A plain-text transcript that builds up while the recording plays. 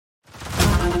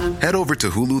Head over to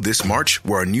Hulu this March,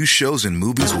 where our new shows and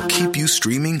movies will keep you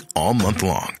streaming all month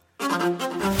long.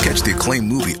 Catch the acclaimed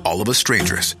movie All of Us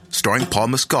Strangers, starring Paul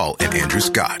Mescal and Andrew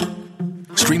Scott.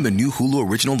 Stream the new Hulu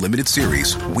original limited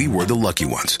series We Were the Lucky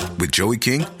Ones with Joey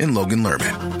King and Logan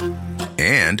Lerman.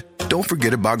 And don't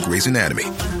forget about Grey's Anatomy.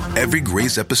 Every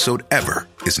Grey's episode ever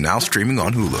is now streaming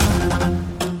on Hulu.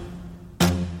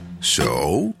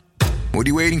 So, what are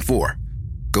you waiting for?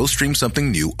 Go stream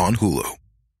something new on Hulu.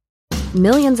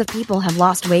 Millions of people have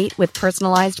lost weight with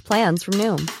personalized plans from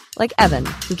Noom. Like Evan,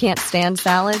 who can't stand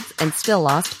salads and still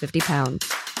lost 50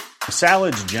 pounds.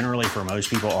 Salads generally for most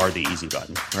people are the easy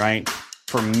button, right?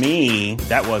 For me,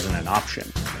 that wasn't an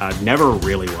option. I never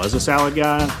really was a salad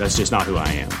guy. That's just not who I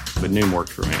am. But Noom worked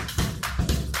for me.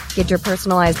 Get your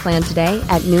personalized plan today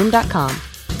at Noom.com.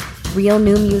 Real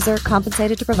Noom user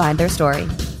compensated to provide their story.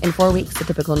 In 4 weeks, the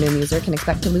typical Noom user can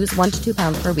expect to lose 1 to 2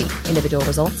 pounds per week. Individual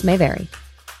results may vary.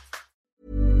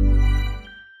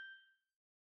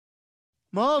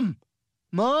 Mom!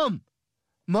 Mom!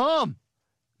 Mom!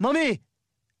 Mommy!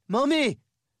 Mommy!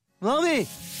 Mommy!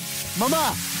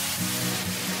 Mama!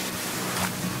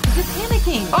 You're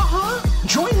panicking.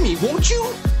 Join me, won't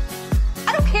you?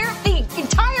 I don't care if the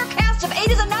entire cast of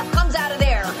 8 is Enough comes out of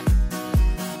there.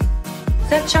 Is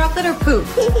that chocolate or poop?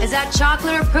 Is that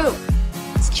chocolate or poop?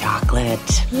 It's chocolate.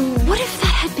 What if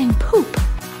that had been poop?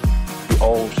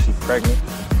 Old, she pregnant.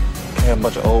 Can't have a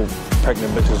bunch of old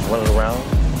pregnant bitches running around.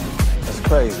 That's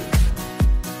crazy.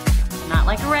 Not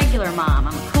like a regular mom.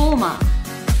 I'm a cool mom.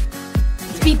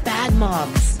 Let's be bad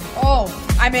moms. Oh,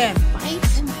 I'm in. Right?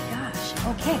 Oh my gosh.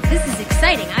 Okay, this is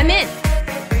exciting. I'm in.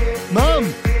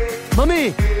 Mom!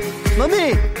 Mommy!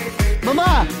 Mommy!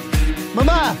 Mama!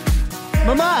 Mama!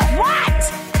 Mama! What?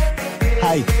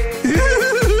 Hi.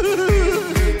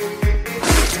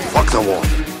 Fuck the wall.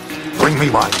 Bring me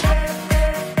wine.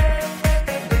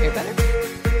 Hear better?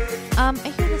 I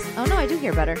hear this. Oh no, I do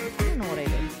hear better. I don't know what I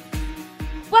did.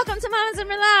 Welcome to Mamas and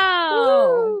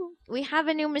Merlot. We have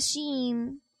a new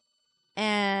machine,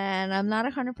 and I'm not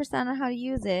 100% on how to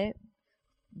use it,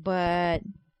 but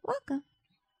welcome.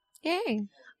 Yay.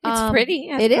 It's pretty.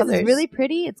 It is. It's really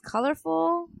pretty. It's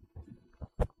colorful.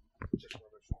 Just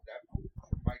want to show that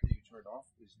mic that you turned off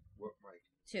is what mic?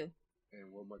 2.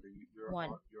 And what mic are you're 1.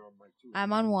 You're on mic 2.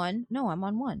 I'm on 1. No, I'm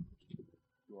on 1.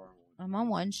 You are on 1. I'm on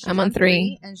 1. I'm on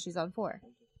 3. And she's on 4.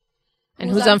 And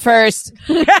who's on first?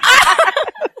 Try the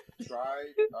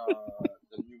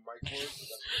new mic cord.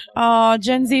 Oh,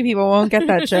 Gen Z people won't get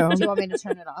that show. Do you want me to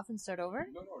turn it off and start over?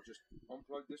 No, just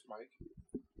unplug this mic.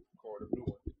 Cord a new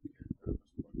one.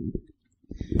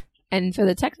 And for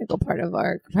the technical part of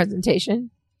our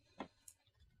presentation.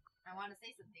 I want to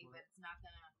say something, but it's not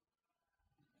going to.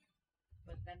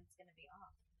 But then it's going to be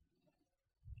off.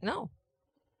 No.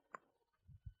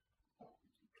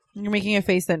 You're making a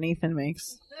face that Nathan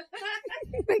makes.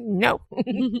 No.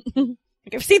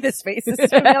 I've seen this face.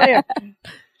 It's familiar.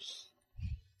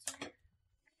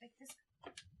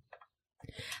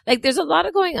 Like, there's a lot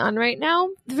of going on right now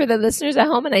for the listeners at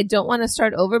home, and I don't want to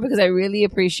start over because I really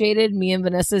appreciated me and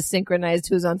Vanessa's synchronized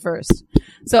who's on first.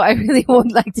 So I really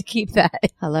would like to keep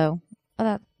that. Hello. Oh,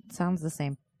 that sounds the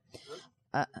same.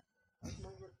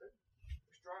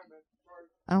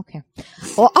 Okay.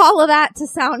 Well, all of that to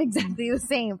sound exactly the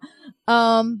same.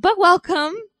 But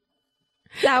welcome.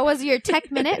 That was your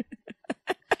tech minute.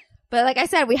 But like I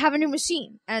said, we have a new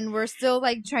machine and we're still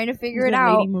like trying to figure it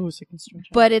out.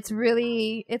 But it's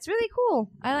really cool.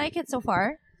 I like it so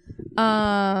far.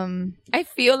 I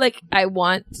feel like I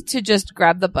want to just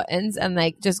grab the buttons and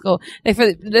like just go like for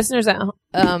the listeners at home.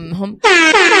 Not to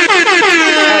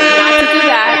do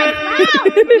that.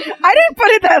 I didn't put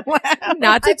it that loud.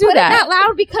 Not to I do put that. it that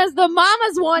loud because the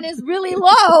mama's one is really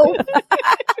low.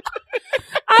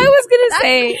 I was gonna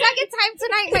say the second time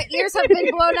tonight my ears have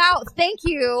been blown out. Thank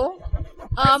you.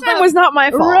 That was not my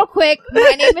fault. Real quick,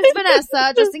 my name is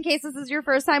Vanessa. Just in case this is your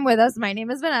first time with us, my name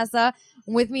is Vanessa.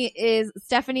 With me is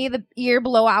Stephanie, the ear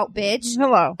blowout bitch.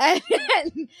 Hello.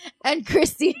 And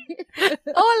Christy.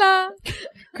 Hola.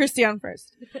 Christy on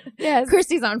first. Yes.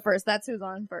 Christy's on first. That's who's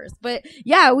on first. But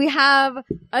yeah, we have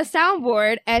a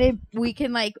soundboard and we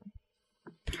can like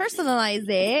personalize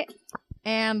it.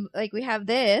 And like we have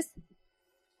this.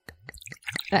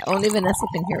 That only Vanessa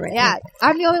can hear right Yeah, now.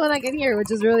 I'm the only one that can hear,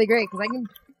 which is really great because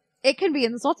it can be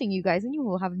insulting you guys and you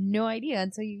will have no idea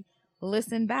until you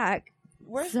listen back.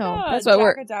 Where's So, the that's why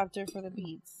jack adapter for the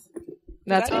Beats?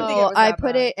 That's I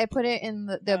put it in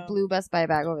the blue Best Buy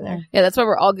bag over there. Yeah, that's why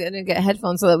we're all going to get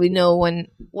headphones so that we know when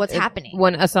what's happening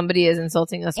when somebody is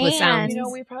insulting us with sound. You know,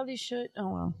 we probably should. Oh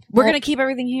well, we're gonna keep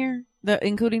everything here,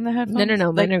 including the headphones.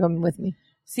 No. Mine are coming with me.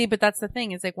 See, but that's the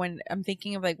thing. Is like when I'm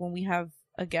thinking of like when we have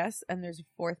a guest and there's a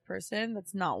fourth person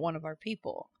that's not one of our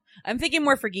people. I'm thinking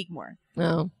more for Geekmore.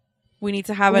 No. We need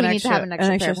to have an extra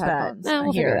pair of set headphones. No,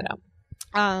 we'll figure that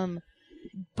out.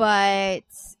 But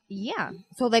yeah,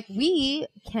 so like we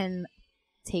can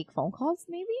take phone calls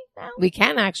maybe now. We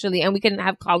can actually, and we can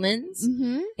have call-ins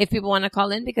if people want to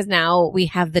call in because now we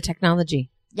have the technology.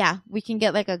 Yeah, we can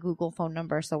get like a Google phone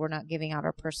number, so we're not giving out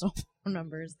our personal phone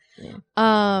numbers. Yeah.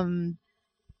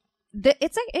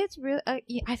 It's really.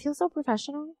 I feel so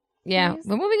professional. Yeah, guys.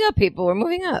 we're moving up, people. We're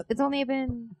moving up. It's only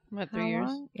been What, how 3 years?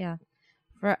 long? Yeah,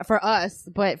 for us,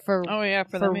 but for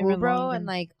for them even Wubro longer. and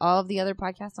like all of the other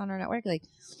podcasts on our network, like,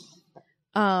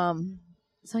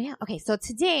 So yeah, okay. So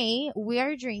today we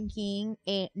are drinking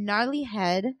a Gnarly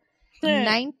Head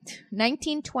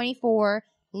 1924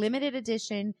 limited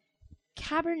edition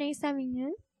Cabernet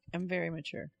Sauvignon. I'm very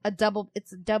mature.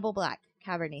 It's a double black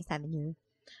Cabernet Sauvignon.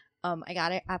 I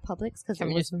got it at Publix because it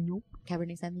was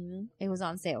Cabernet Sauvignon. It was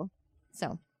on sale.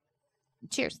 So,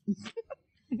 cheers.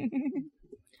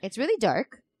 It's really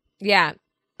dark. Yeah.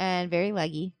 And very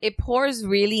leggy. It pours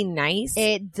really nice.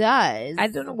 It does. I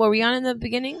don't know. Were we on in the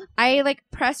beginning? I like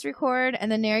pressed record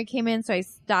and then Neri came in, so I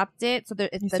stopped it. So the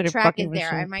track is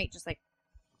there. I might just like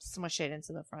smush it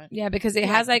into the front. Yeah, because it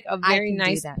has like a very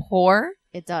nice that. pour.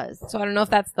 It does. So I don't know if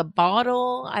that's the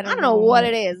bottle. I don't know what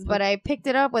it is, but I picked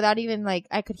it up without even like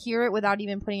I could hear it without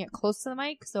even putting it close to the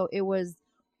mic. So it was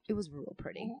real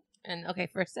pretty. And okay,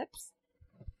 for sips.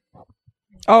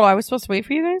 Oh, I was supposed to wait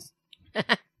for you guys?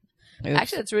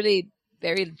 Actually, it's really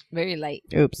very, very light.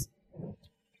 Oops.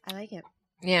 I like it.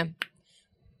 Yeah.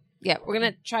 Yeah, we're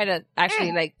going to try to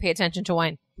actually like pay attention to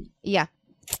wine. Yeah.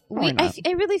 I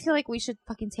really feel like we should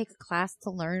fucking take a class to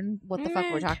learn what the fuck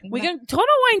we're talking about. Total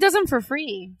Wine does them for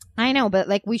free. I know, but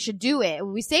like we should do it.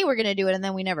 We say we're going to do it and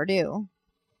then we never do.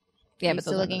 Yeah, Are but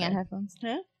still looking at headphones?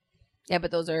 Yeah. Yeah,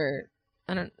 but those are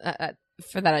I don't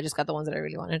for that I just got the ones that I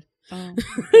really wanted.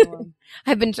 Oh,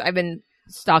 I've been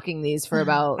stalking these for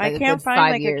about like, I can't a good find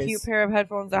 5 like years. a cute pair of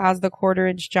headphones that has the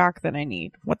 1/4-inch jack that I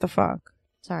need. What the fuck?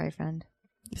 Sorry, friend.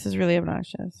 This is really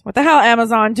obnoxious. What the hell,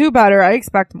 Amazon? Do better. I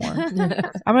expect more. I'm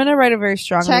gonna write a very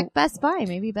strong. Check Best Buy.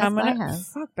 Maybe Best Buy has.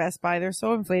 Fuck Best Buy. They're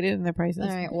so inflated in their prices. All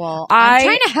right. Well, I'm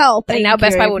trying to help. And now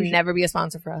Best Buy will never be a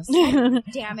sponsor for us.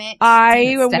 Damn it. I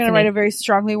am Stephanie. gonna write a very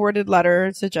strongly worded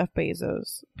letter to Jeff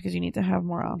Bezos because you need to have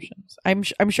more options. I'm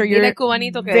sure you're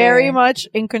very much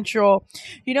in control.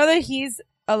 You know that he's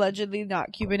allegedly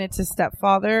not Cuban. It's his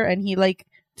stepfather, and he like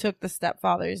took the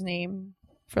stepfather's name.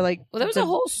 For like, well, there was a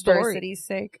whole story. Diversity's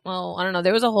sake. Well, I don't know.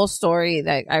 There was a whole story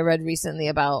that I read recently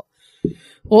about,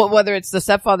 well, whether it's the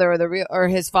stepfather or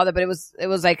his father, but it was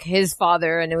like his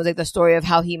father, and it was like the story of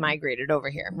how he migrated over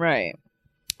here. Right.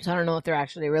 So I don't know if they're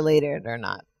actually related or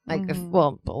not. Like,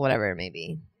 but whatever it may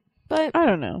be. But I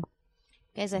don't know,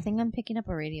 guys. I think I'm picking up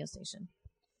a radio station.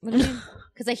 What do you mean?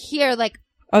 Because I hear like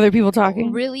other people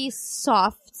talking, really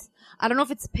soft. I don't know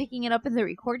if it's picking it up in the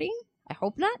recording. I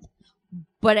hope not.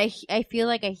 But I feel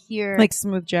like I hear like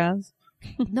smooth jazz.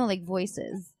 No, like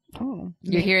voices. Oh,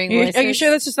 you're hearing voices? Are you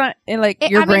sure that's just not in like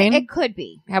your brain? It could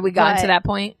be. Have we gotten to that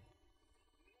point?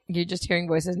 You're just hearing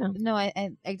voices now? No,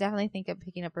 I definitely think I'm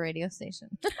picking up a radio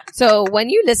station. So when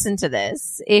you listen to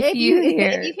this, if you hear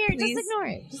it, please, just ignore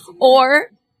it.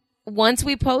 Or once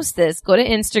we post this, go to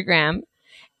Instagram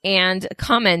and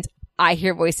comment, I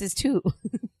hear voices too.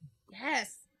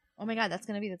 Yes. Oh my God, that's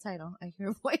going to be the title. I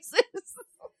hear voices.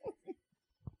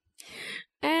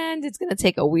 And it's going to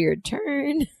take a weird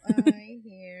turn. I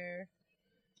hear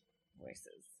voices.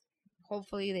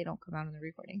 Hopefully they don't come out in the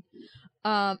recording.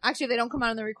 Actually, if they don't come out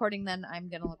in the recording, then I'm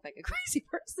going to look like a crazy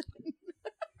person.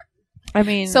 I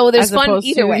mean, so there's fun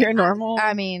either way. You're normal.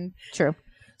 I mean, true.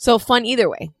 So fun either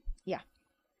way. Yeah.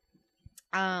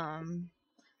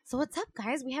 So what's up,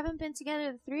 guys? We haven't been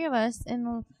together, the three of us, in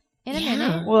a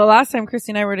minute. Well, the last time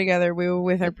Christy and I were together, we were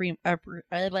with our primos.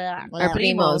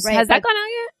 Right, Has that gone out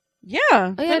yet? Yeah.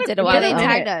 Oh, yeah, it did a while They ago.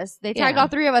 tagged us. They tagged all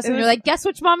three of us, and you're like, guess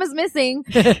which mom is missing?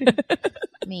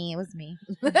 Me. It was me.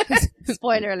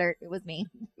 Spoiler alert. It was me.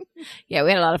 Yeah,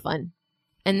 we had a lot of fun.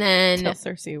 And then Tell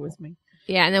Cersei it was me.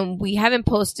 Yeah, and then we haven't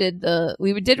posted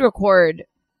we did record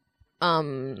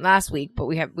last week, but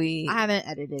I haven't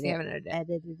edited it. We haven't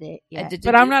edited it yet.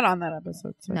 But I'm not on that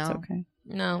episode, so No. it's okay.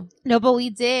 No, but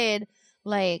we did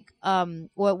like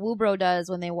what Woobro does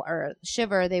when or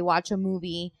Shiver, they watch a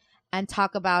movie and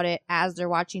talk about it as they're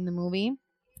watching the movie.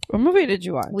 What movie did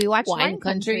you watch? We watched Wine Wine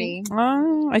Country.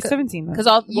 Oh, I still haven't seen that.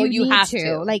 Because you need have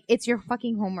to. Like, it's your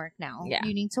fucking homework now. Yeah.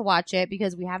 You need to watch it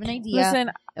because we have an idea.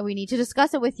 Listen, and we need to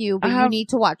discuss it with you, but I you have need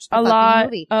to watch the a fucking lot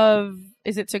movie. of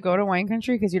Is it to go to wine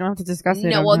country? Because you don't have to discuss it.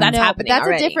 No, well, that's happening. That's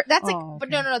already. a different. That's like, Oh, but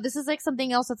no. This is like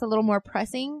something else that's a little more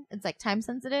pressing. It's like time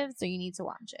sensitive, so you need to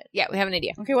watch it. Yeah, we have an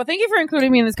idea. Okay, well, thank you for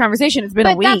including me in this conversation. It's been a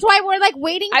But week. that's why we're like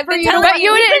waiting I've for been you. telling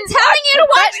you We've didn't been telling you to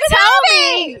watch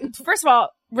the movie. me. First of all,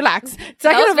 relax. That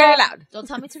Second was of very all, loud. Don't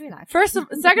tell me to relax.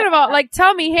 second of all, like,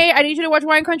 tell me, hey, I need you to watch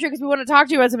Wine Country because we want to talk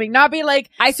to you about something. Not be like,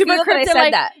 I super feel that I cryptic, said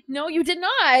like, that. no, you did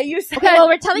not. You said, Okay, well,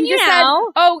 we're telling you just now.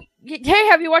 Said, oh, hey,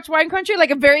 have you watched Wine Country?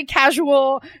 Like a very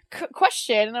casual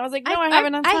question. And I was like, no, I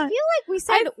haven't. I feel like we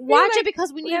said watch it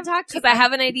because we need to talk to you. Because I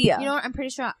have an idea. You know what? I'm pretty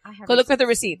sure I have. Go look for the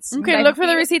receipts. Okay, look for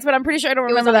the receipts, but I'm pretty sure I don't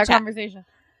It was remember on the that chat. conversation.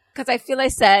 Because I feel I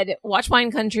said watch Wine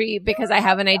Country because I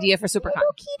have an idea for SuperCon.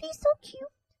 Little kitty's so cute.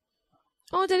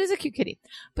 Oh, that is a cute kitty.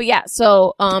 But yeah,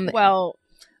 so Well,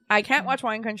 I can't watch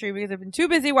Wine Country because I've been too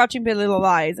busy watching Big Little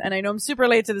Lies, and I know I'm super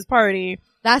late to this party.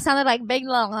 That sounded like Big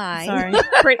Little Lies. Sorry.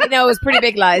 no, it was pretty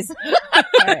big lies.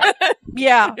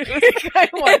 Yeah.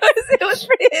 it was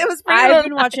pretty. I've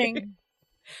been watching.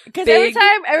 Because every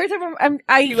time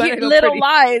I You wanna hear go Little pretty.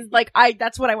 Lies,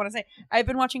 that's what I want to say. I've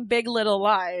been watching Big Little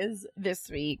Lies this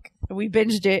week. We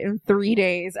binged it in 3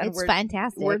 days, and It's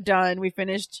fantastic. we're done. We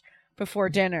finished before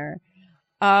dinner.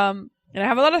 And I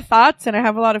have a lot of thoughts and I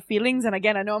have a lot of feelings. And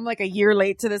again, I know I'm like a year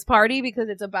late to this party because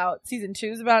it's about season 2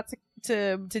 is about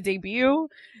to debut.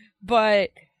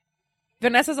 But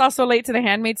Vanessa's also late to the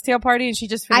Handmaid's Tale party, and she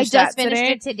just finished I just that finished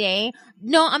today. it today.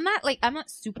 No, I'm not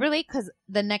super late because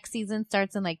the next season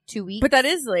starts in like 2 weeks. But that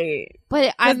is late.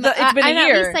 But it's been a I'm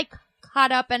year. at least like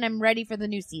caught up and I'm ready for the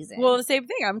new season. Well, the same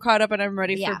thing. I'm caught up and I'm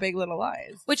ready Yeah. for Big Little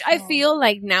Lies. Which I feel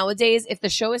like nowadays, if the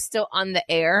show is still on the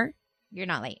air, you're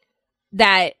not late.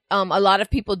 that a lot of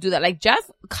people do that. Like Jeff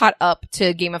caught up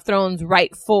to Game of Thrones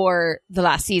right for the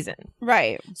last season.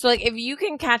 Right. So like if you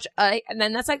can catch and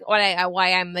then that's like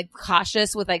why I'm like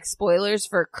cautious with like spoilers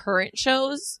for current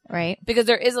shows. Right. Because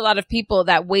there is a lot of people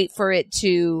that wait for it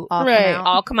to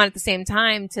all come out at the same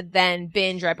time to then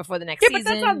binge right before the next season. Yeah,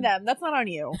 but that's on them. That's not on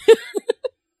you.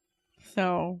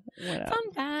 So, whatever.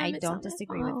 I don't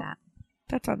disagree with that.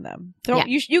 That's on them. Don't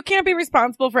you can't be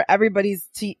responsible for everybody's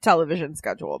television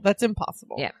schedule. That's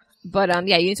impossible. Yeah. But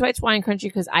you need to watch Wine Country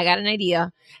because I got an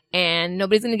idea and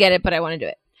nobody's gonna get it, but I want to do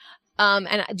it.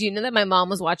 And do you know that my mom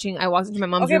was watching? I walked into my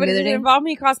mom's room but the other does it day. involve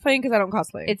me cosplaying because I don't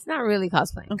cosplay? It's not really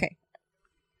cosplaying. Okay.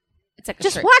 It's like a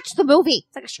Just shirt. watch the movie.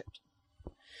 It's like a shirt.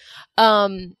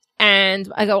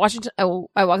 And I got watching.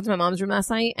 I walked into my mom's room last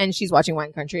night, and she's watching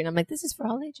Wine Country, and I'm like, "This is for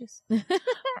all ages."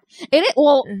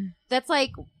 Well, that's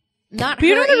like not. But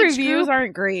you know her the age reviews group.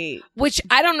 aren't great. Which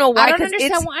I don't know why. I don't 'cause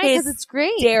understand why because it's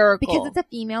great. hysterical. Because it's a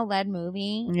female-led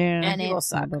movie. Yeah, and people it's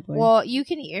suck. Well, you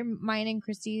can hear mine and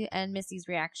Christy and Missy's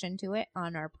reaction to it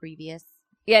on our previous.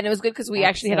 Yeah, and it was good because we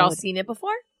actually had all episode. seen it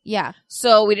before. Yeah,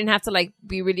 So we didn't have to like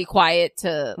be really quiet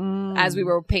to as we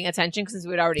were paying attention because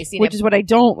we had already seen Which it. is what I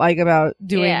don't like about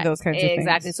doing Yeah, those kinds of things.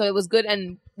 Exactly. So it was good,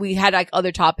 and we had like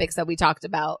other topics that we talked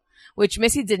about, which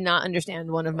Missy did not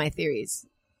understand one of my theories,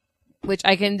 which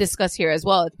I can discuss here as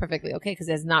well. It's perfectly okay because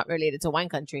it's not related to Wine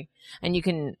Country, and you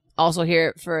can also hear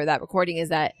it for that recording. Is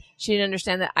that she didn't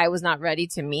understand that I was not ready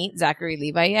to meet Zachary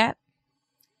Levi yet,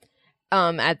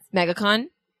 at MegaCon.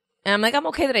 And I'm like, I'm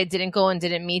okay that I didn't go and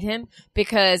didn't meet him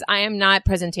because I am not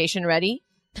presentation ready.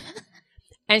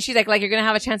 And she's like, you're going to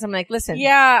have a chance. I'm like, listen.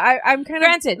 Yeah, I'm kind of...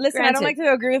 Granted. I don't like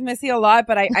to agree with Missy a lot,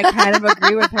 but I kind of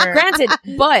agree with her. Granted,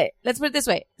 but let's put it this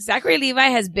way. Zachary Levi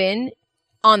has been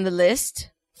on the list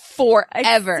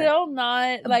forever. Still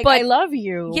not... Like, But- I love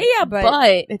you. Yeah,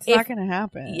 but it's if- not going to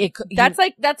happen. It- That's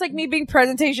like me being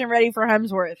presentation ready for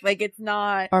Hemsworth. Like, it's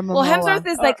not... or Well, Momoa. Hemsworth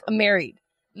is like married.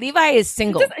 Levi is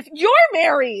single, You're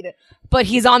married. but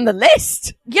he's on the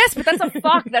list. Yes, but that's a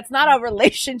fuck. That's not a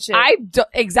relationship.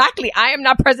 Exactly. I am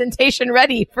not presentation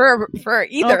ready for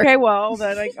either. Okay, well,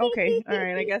 then, okay. All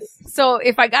right, I guess. So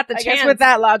if I got the I chance, guess with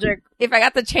that logic. if I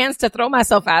got the chance to throw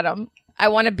myself at him, I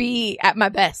want to be at my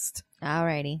best.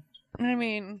 Alrighty, I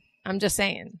mean... I'm just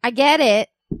saying. I get it,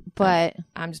 but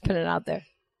I'm just putting it out there.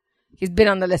 He's been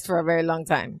on the list for a very long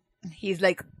time. He's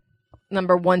like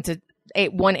number 1 to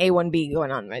 8, 1A, 1B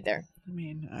going on right there. I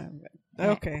mean,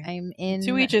 okay. I'm in.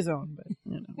 To each his own,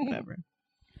 but, whatever.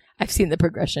 I've seen the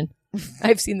progression.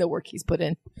 I've seen the work he's put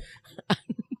in.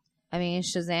 I mean,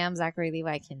 Shazam, Zachary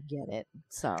Levi can get it.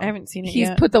 So I haven't seen it He's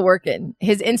yet. put the work in.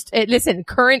 His listen,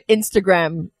 current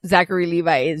Instagram Zachary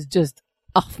Levi is just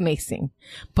amazing.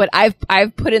 But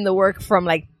I've put in the work from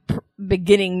like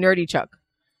beginning nerdy Chuck.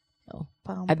 So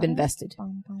I've been vested.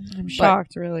 I'm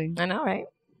shocked, really. I know, right?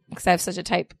 Because I have such a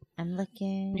type. I'm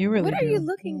looking. You really What are do. you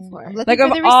looking for? I'm looking Like for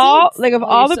of the all, receipts. like of Oh,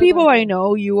 all you're the so people dumb. I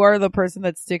know, you are the person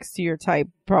that sticks to your type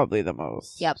probably the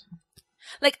most. Yep.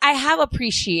 Like I have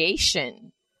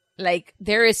appreciation. like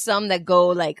there is some that go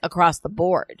like across the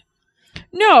board.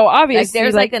 No, obviously, like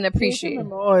there's like an appreciation. Jason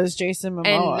Momoa is Jason Momoa,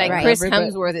 and like Chris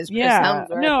Hemsworth is Chris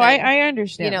Hemsworth. No, I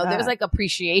understand. You know, there's like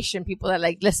appreciation. People that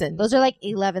like listen. Those are like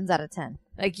 11s out of 10.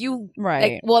 Like you,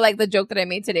 right? Like, well, like the joke that I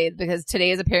made today, because today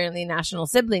is apparently National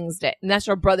Siblings Day,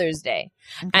 National Brothers Day,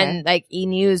 and like E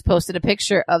News posted a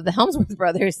picture of the Hemsworth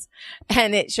brothers,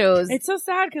 and it shows. It's so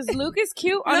sad because Luke is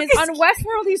cute on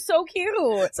Westworld. He's so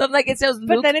cute. So like it shows,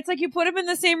 but then it's like you put him in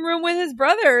the same room with his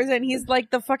brothers, and he's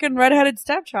like the fucking redheaded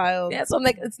stepchild. Yeah, so I'm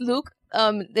like, it's Luke.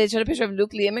 They showed a picture of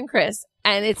Luke, Liam, and Chris,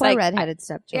 and it's poor like redheaded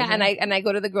stepchild. Yeah, and I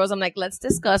go to the girls. I'm like, let's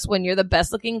discuss when you're the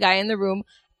best looking guy in the room,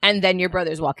 and then your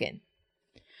brothers walk in.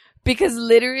 Because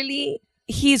literally,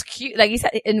 he's cute. Like he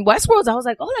said, in Westworld, I was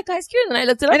like, oh, that guy's cute. And I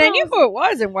looked it up. And I knew who it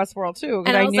was in Westworld, too.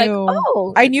 And I was like,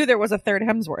 oh. I knew there was a third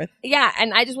Hemsworth. Yeah,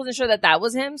 and I just wasn't sure that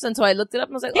was him. So I looked it up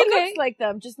and I was like, he okay. looks like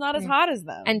them, just not as hot as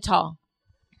them. And tall.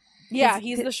 Yeah,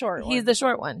 he's the short one. He's the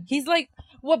short one. He's like,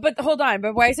 well, but hold on.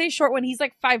 But when I say short one, he's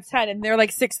like 5'10", and they're like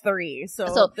 6'3".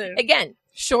 So again,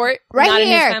 short, right not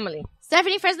here. in his family.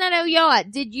 Stephanie Fresnetto Ulloa,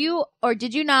 did you or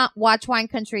did you not watch Wine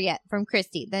Country yet from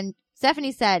Christy? Then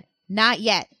Stephanie said, not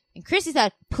yet. And Christy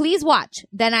said, please watch.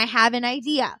 Then I have an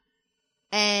idea.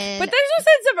 And but there's no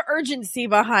sense of urgency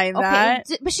behind that.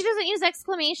 But she doesn't use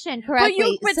exclamation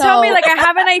correctly. But tell me, like, I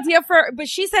have an idea for, but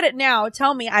she said it now.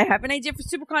 Tell me, I have an idea for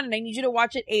SuperCon and I need you to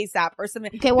watch it ASAP or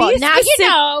something. Okay, well, now you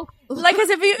know. Like, cause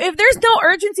if there's no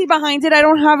urgency behind it, I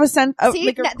don't have a sense of,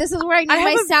 see, this is where I need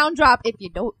my sound drop. If you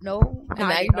don't know, now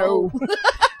I you know.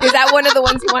 Is that one of the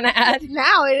ones you want to add?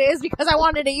 Now it is because I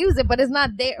wanted to use it, but it's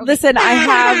not there. Listen, I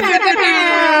have.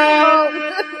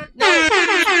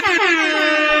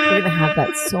 We're going to have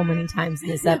that so many times in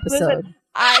this episode.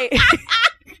 Listen,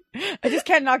 I just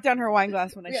can't knock down her wine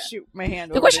glass when I shoot my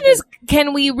hand. The question is,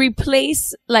 can we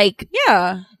replace like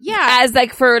as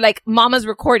like for like Mama's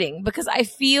recording? Because I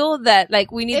feel that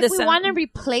like we need if we want to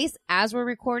replace as we're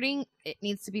recording, it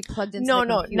needs to be plugged into the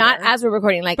computer. Not as we're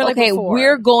recording. Like, but okay,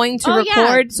 we're going to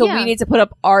record, so we need to put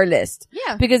up our list.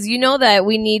 Yeah, because you know that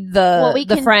we need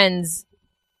the friends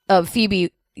of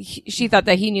Phoebe. She thought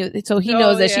that he knew, so he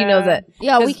knows that she knows it.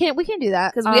 Yeah, we can do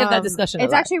that because we have that discussion.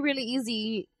 It's actually really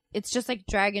easy. It's just like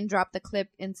drag and drop the clip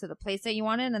into the place that you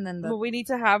want it, and then we need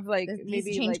to have like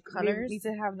maybe change like, colors. We need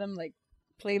to have them like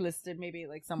playlisted, maybe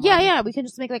like somewhere. Yeah. We can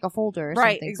just make like a folder, or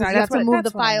right? Something. Exactly. You have to move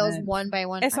the files one by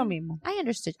one. Eso mismo. I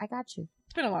understood. I got you.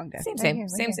 It's been a long day.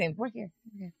 Same. We're here.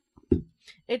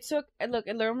 It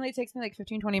normally takes me like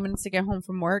 15-20 minutes to get home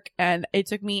from work, and it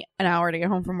took me an hour to get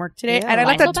home from work today. Yeah, and I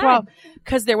left at 12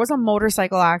 because there was a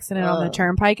motorcycle accident on the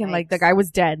turnpike, and like the guy was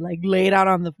dead, like laid out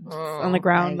on the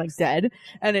ground, like dead.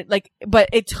 And it but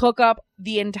it took up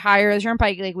the entire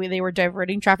turnpike. Like they were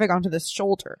diverting traffic onto the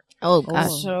shoulder. Oh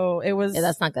gosh. So it was. Yeah,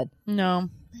 that's not good. No.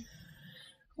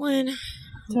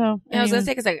 So I was gonna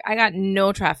say because I got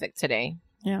no traffic today.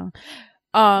 Yeah.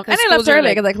 And I left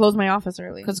early because I closed my office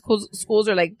early. Because schools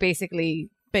are like basically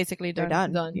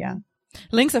done. Yeah.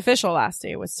 Link's official last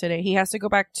day was today. He has to go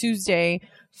back Tuesday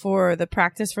for the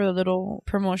practice for the little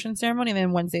promotion ceremony, and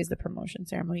then Wednesday's the promotion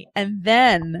ceremony. And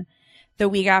then the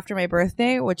week after my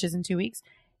birthday, which is in 2 weeks,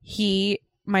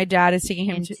 my dad is taking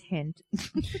him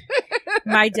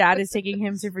my dad is taking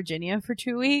him to Virginia for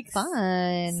 2 weeks.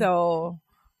 Fun. So,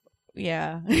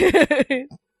 yeah.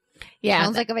 Yeah,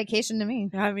 sounds like a vacation to me.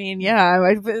 I mean, yeah.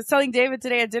 I was telling David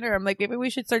today at dinner, I'm like, maybe we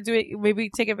should maybe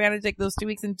take advantage like those 2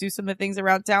 weeks and do some of the things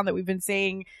around town that we've been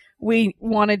saying we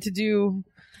wanted to do.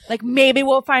 Like, maybe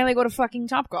we'll finally go to fucking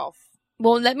Topgolf.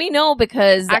 Well, let me know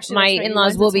because my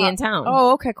in-laws will be in town.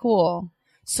 Oh, okay, cool.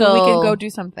 So we can go do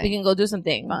something. We can go do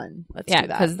something fun. Let's do that.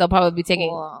 Because they'll probably be taking.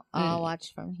 Cool. I'll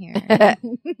watch from here. Because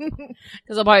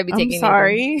they'll probably be taking. I'm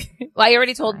sorry. Well, I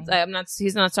already told.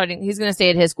 He's not starting. He's going to stay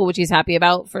at his school, which he's happy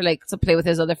about for like to play with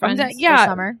his other friends. For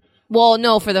summer. Well,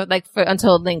 no,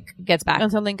 until Link gets back.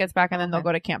 Until Link gets back, and then they'll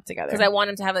go to camp together. Because I want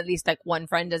him to have at least like one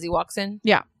friend as he walks in.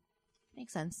 Yeah,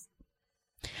 makes sense.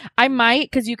 I might,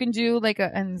 because you can do like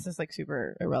and this is like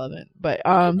super irrelevant, but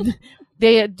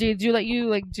they do let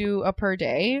you like do a per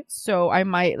day. So I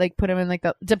might like put him in like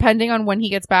depending on when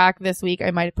he gets back this week, I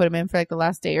might put him in for like the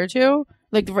last day or two.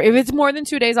 Like if it's more than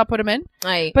 2 days, I'll put him in.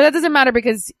 Right. But that doesn't matter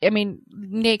because I mean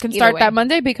Nate can start that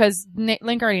Monday because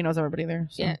Link already knows everybody there.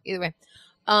 So. Yeah. Either way.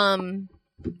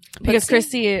 Because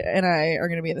Christy and I are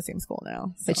going to be at the same school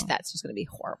now. So. Which that's just going to be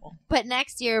horrible. But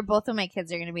next year, both of my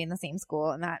kids are going to be in the same school,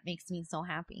 and that makes me so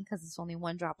happy because it's only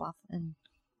one drop off and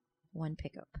one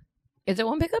pickup. Is it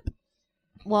one pickup?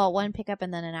 Well, one pickup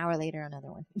and then an hour later, another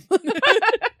one.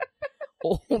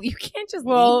 Oh, you can't just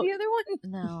leave the other one?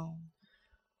 No.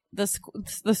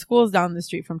 The school's down the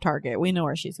street from Target. We know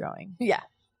where she's going. Yeah.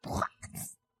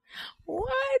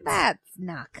 That's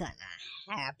not gonna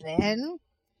happen.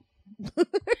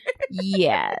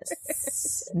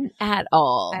 Yes. At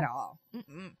all. At all.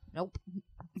 Nope.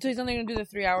 So he's only going to do the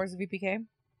 3 hours of VPK?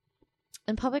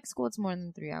 In public school, it's more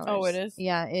than 3 hours. Oh, it is?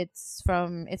 Yeah, it's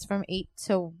from 8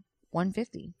 to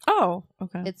 1:50. Oh,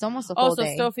 okay. It's almost a full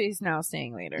day. So Sophie's now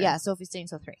staying later. Yeah, Sophie's staying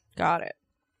till 3. Got it.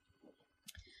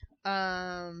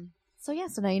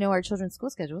 So now you know our children's school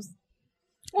schedules.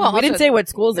 Well, we didn't say what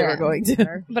schools they were going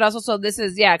to. But also, so this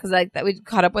is, because like that we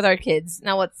caught up with our kids.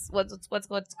 Now what's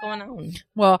going on?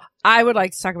 Well, I would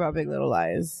like to talk about Big Little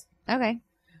Lies. Okay.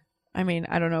 I mean,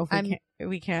 I don't know if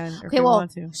we can or if okay, we well,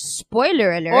 want to.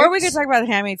 Spoiler alert. Or we could talk about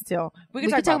The Handmaid's Tale. We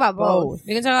could talk about both.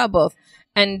 We can talk about both.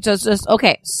 And just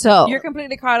okay, so you're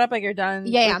completely caught up, like you're done.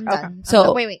 Yeah, I'm done. Okay.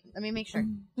 So wait, let me make sure.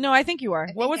 No, I think you are.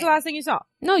 What was the last thing you saw?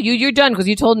 No, you're done because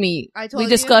you told me. We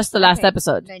discussed the last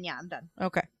episode. Then yeah, I'm done.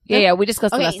 Okay. Yeah, we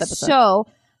discussed the last episode. So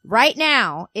right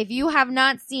now, if you have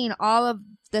not seen all of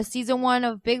the season 1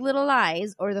 of Big Little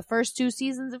Lies or the first 2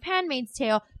 seasons of Handmaid's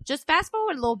Tale, just fast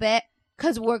forward a little bit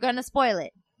because we're gonna spoil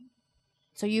it.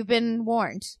 So you've been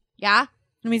warned. Yeah.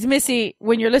 It means Missy,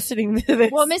 when you're listening to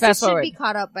this, well, Missy should be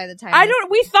caught up by the time.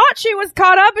 We thought she was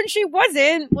caught up and she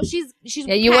wasn't. Well, she's.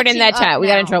 Yeah, you weren't in that chat. We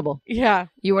got in trouble. Yeah,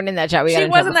 you weren't in that chat. She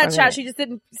was in that chat. She just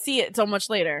didn't see it so much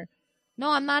later. No,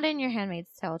 I'm not in your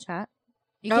Handmaid's Tale chat.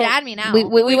 You can add me now.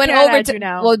 We went over to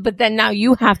now. Well, but then now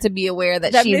you have to be aware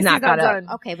that she's Missy's not caught up.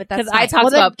 Okay, but that's I talked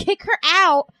about kick her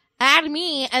out. Add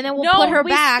me, and then we'll put her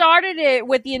back. We started it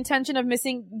with the intention of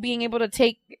being able to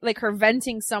take like her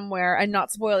venting somewhere and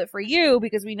not spoil it for you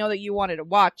because we know that you wanted to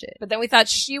watch it. But then we thought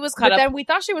she was caught up. But then we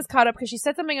thought she was caught up because she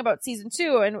said something about season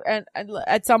 2 and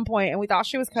at some point, and we thought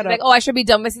she was caught up. Like, I should be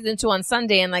done with season 2 on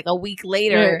Sunday, and like a week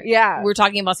later, we're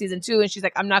talking about season 2, and she's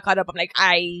like, I'm not caught up. I'm like,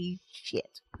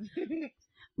 shit.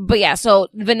 But yeah, so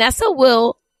Vanessa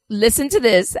will listen to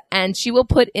this, and she will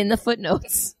put in the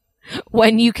footnotes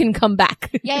when you can come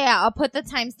back. Yeah, I'll put the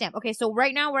timestamp. Okay, so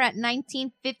right now we're at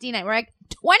 19:59. We're at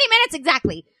 20 minutes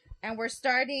exactly. And we're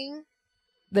starting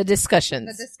the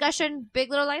discussions. The discussion. Big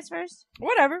Little Lies first?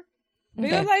 Whatever. Big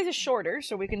Little Lies is shorter,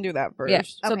 so we can do that first. Yeah.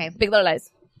 So okay. Big Little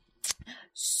Lies.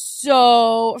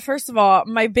 So, first of all,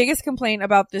 my biggest complaint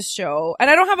about this show, and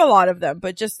I don't have a lot of them,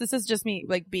 but this is just me,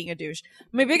 like, being a douche.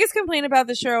 My biggest complaint about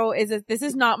the show is that this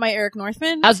is not my Eric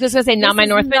Northman. I was just gonna say, not my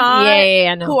Northman?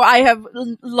 Yeah, no. Who I have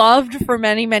loved for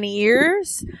many, many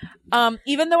years.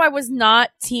 Even though I was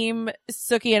not team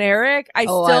Sookie and Eric, I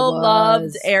still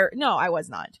loved Eric. No, I was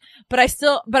not. But I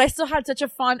still had such a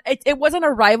fond, it wasn't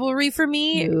a rivalry for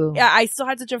me. No. Yeah, I still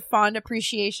had such a fond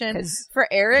appreciation for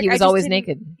Eric. He was always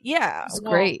naked. Yeah. It's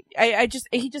great.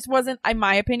 He just wasn't, in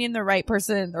my opinion, the right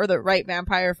person or the right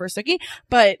vampire for Sookie.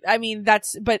 But I mean,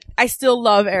 but I still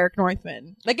love Eric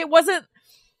Northman. Like, it wasn't,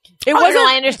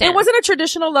 I understand. It wasn't a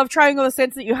traditional love triangle in the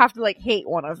sense that you have to like hate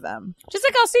one of them. Just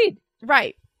like Alcide.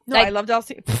 Right. No, like, I loved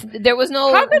Elsie. There was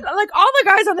no. How could, like, all the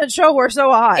guys on that show were so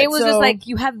hot. It was just like,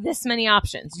 you have this many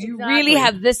options. You really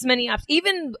have this many options.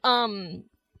 Even,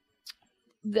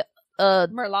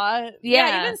 Merlot.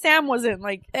 Yeah, even Sam wasn't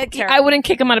like, I wouldn't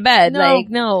kick him out of bed.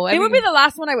 No. It would be the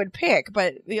last one I would pick,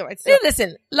 but, it's still.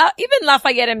 Listen, even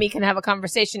Lafayette and me can have a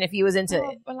conversation if he was into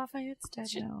it. But Lafayette's dead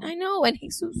now. I know, and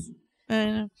Jesus. I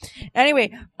know.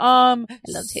 Anyway, I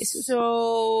love Jesus.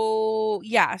 So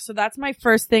that's my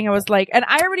first thing. I was like, and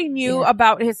I already knew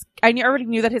about I already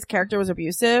knew that his character was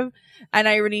abusive, and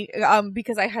I already,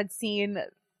 because I had seen,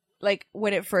 like,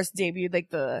 when it first debuted, like,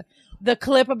 the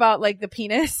clip about, like, the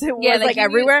penis, it was, like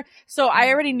everywhere. So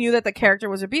I already knew that the character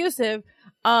was abusive.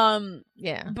 But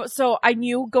so I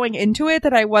knew going into it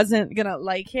that I wasn't gonna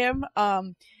like him.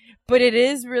 But it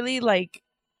is really, like,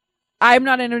 I'm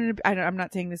not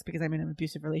saying this because I'm in an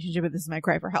abusive relationship, but this is my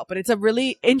cry for help. But it's a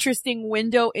really interesting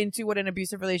window into what an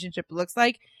abusive relationship looks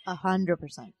like.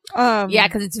 100%. Yeah,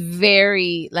 because it's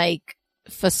very, like,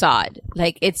 facade.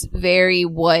 Like, it's very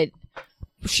what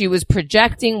she was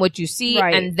projecting, what you see,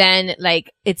 and then,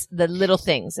 like, it's the little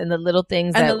things and the little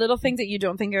things that you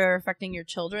don't think are affecting your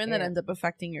children that end up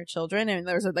affecting your children. And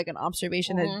there's like an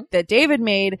observation that David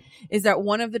made is that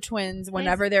one of the twins,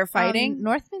 whenever they're fighting,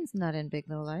 Northman's not in Big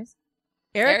Little Lies.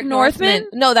 Eric Northman?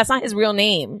 No, that's not his real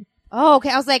name. Oh, okay.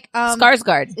 I was like,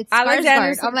 Skarsgård. It's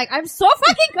Skarsgård. I'm like, I'm so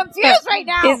fucking confused right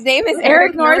now. His name is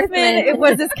Eric Northman. It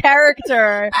was his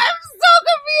character. I'm so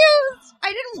confused.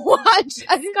 I didn't watch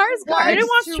Skarsgård. You didn't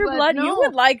watch True Blood? No. You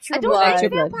would like True Blood. I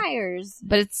don't like vampires.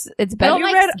 But it's better. I don't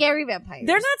like scary vampires.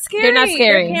 They're not scary. They're not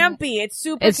scary. They're campy. It's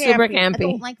super campy.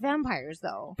 I don't like vampires,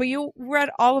 though. But you read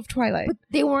all of Twilight. But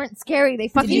they weren't scary. They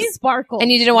fucking sparkle. And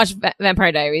you didn't watch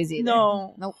Vampire Diaries either.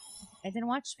 No. Nope. I didn't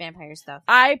watch vampire stuff.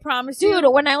 I promise you.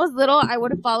 Dude, when I was little, I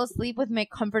would fall asleep with my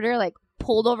comforter, like,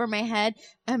 pulled over my head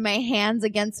and my hands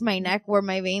against my neck where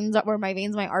my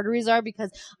arteries are,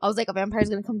 because I was like, a vampire's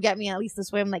gonna come get me. At least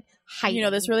this way I'm like hiding. You know,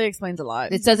 this really explains a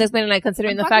lot. It does explain, like,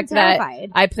 considering the fact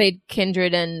terrified. that I played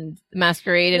Kindred and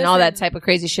Masquerade and all that type of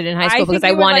crazy shit in high school because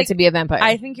I wanted to be a vampire.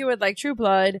 I think you would like True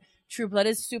Blood. True Blood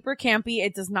is super campy.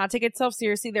 It does not take itself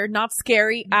seriously. They're not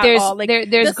scary at all. Like,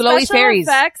 there's the glowy fairies.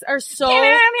 Effects are so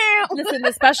listen,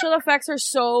 the special effects are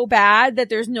so bad that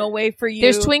there's no way for you.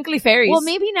 There's twinkly fairies. Well,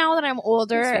 maybe now that I'm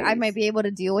older, I might be able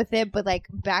to deal with it. But like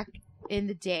back in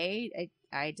the day,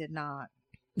 I did not.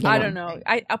 I don't know.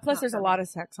 Plus, there's a lot of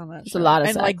sex on that. It's a lot of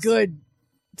and sex. like good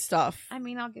stuff. I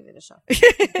mean, I'll give it a shot.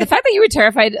 The fact that you were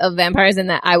terrified of vampires and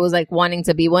that I was like wanting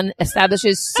to be one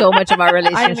establishes so much of our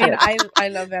relationship. I mean, I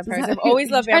love vampires. I've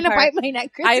always loved vampires. Trying to bite my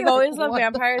neck. I've always loved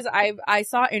vampires. I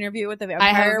saw Interview with the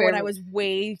Vampire when I was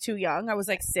way too young. I was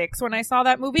like 6 when I saw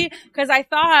that movie because I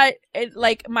thought it,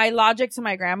 like, my logic to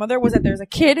my grandmother was that there's a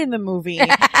kid in the movie,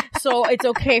 so it's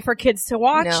okay for kids to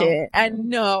watch it. And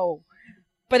no.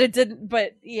 But it didn't.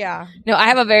 But yeah, no. I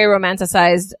have a very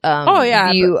romanticized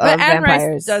view of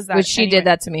vampires, does that which she did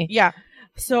that to me. Yeah.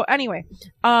 So anyway,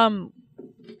 I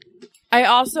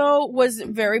also was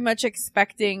very much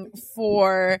expecting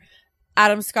for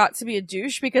Adam Scott to be a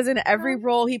douche because in every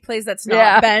role he plays that's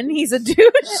not Ben, he's a douche.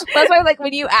 That's why, like,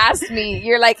 when you asked me,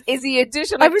 you're like, "Is he a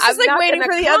douche?" I was just like waiting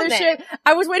for the other shit.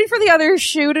 I was waiting for the other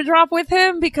shoe to drop with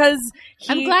him because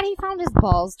I'm glad he found his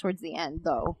balls towards the end,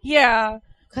 though. Yeah.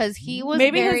 Because he was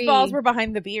his balls were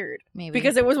behind the beard. Maybe.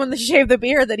 Because it was when they shaved the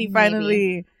beard that he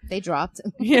finally... They dropped.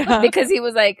 Yeah. Because he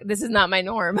was like, this is not my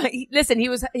norm. Listen, he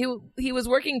was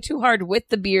working too hard with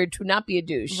the beard to not be a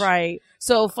douche. Right.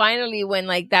 So finally, when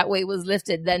like that weight was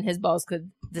lifted, then his balls could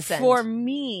descend. For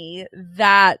me,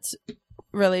 that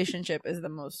relationship is the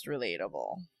most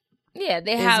relatable. Yeah,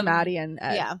 they have... Maddie and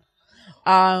Ed.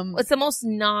 Yeah. It's the most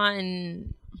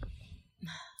non...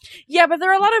 Yeah, but there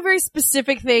are a lot of very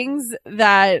specific things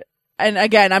that, and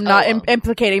again, I'm not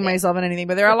implicating myself in anything,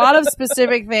 but there are a lot of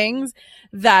specific things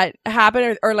that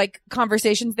happen or like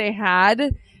conversations they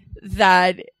had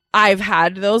that I've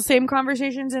had those same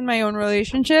conversations in my own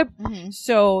relationship. Mm-hmm.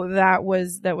 So that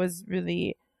was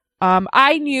really,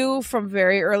 I knew from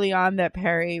very early on that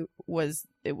Perry was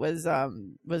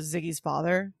Ziggy's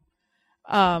father.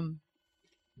 But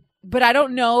I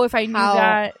don't know if I knew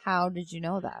that. How did you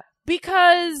know that?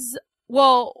 Because,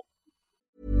 well...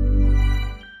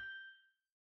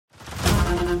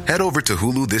 Head over to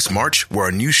Hulu this March, where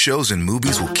our new shows and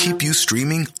movies will keep you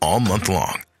streaming all month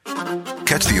long.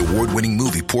 Catch the award-winning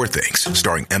movie Poor Things,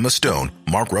 starring Emma Stone,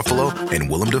 Mark Ruffalo, and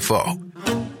Willem Dafoe.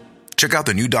 Check out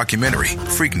the new documentary,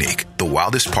 Freaknik, The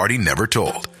Wildest Party Never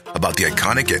Told, about the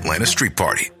iconic Atlanta Street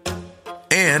Party.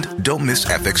 And don't miss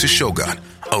FX's Shogun,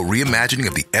 a reimagining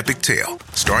of the epic tale,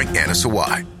 starring Anna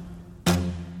Sawai.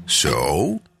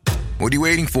 So, what are you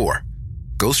waiting for?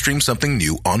 Go stream something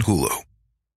new on Hulu.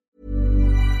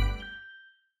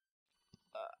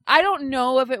 I don't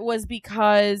know if it was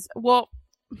because, well,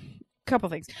 a couple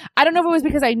things. I don't know if it was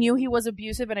because I knew he was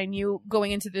abusive and I knew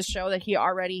going into this show that he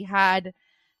already had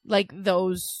like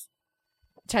those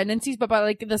tendencies, but by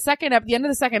like the end of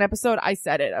the second episode, I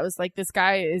said it. I was like, this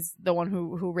guy is the one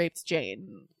who raped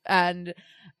Jane. And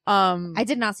I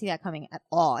did not see that coming at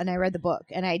all. And I read the book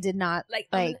and I did not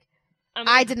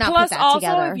I did not plus put that also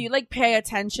together. If you like pay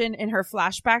attention in her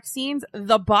flashback scenes,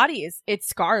 the body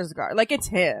it's Skarsgård, like it's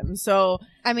him. So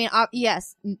I mean,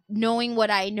 yes, knowing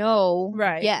what I know,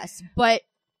 right? Yes, but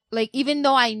like even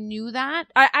though I knew that,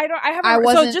 I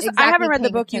haven't read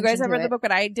the book. You guys have read the book,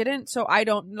 but I didn't, so I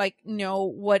don't like know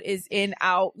what is in,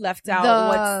 out, left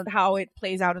out, how it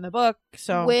plays out in the book.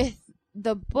 So with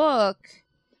the book,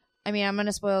 I mean, I'm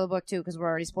gonna spoil the book too because we're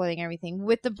already spoiling everything.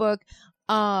 With the book,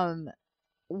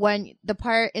 when the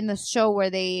part in the show where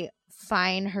they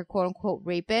find her quote unquote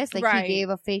rapist, like he gave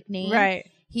a fake name, right?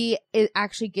 It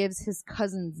actually gives his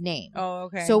cousin's name. Oh,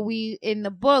 okay. So we in the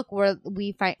book where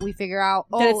we figure out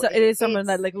that it is someone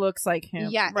that like looks like him.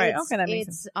 Yeah, right. Okay, that makes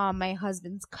sense. It's my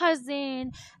husband's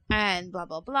cousin and blah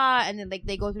blah blah, and then like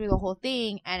they go through the whole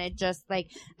thing, and it just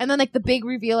like, and then like the big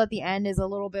reveal at the end is a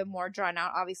little bit more drawn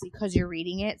out, obviously because you're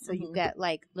reading it, so you get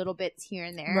like little bits here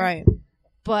and there, right?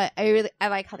 But I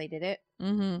like how they did it.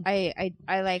 Mm-hmm. I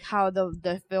like how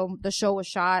the show was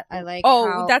shot. I like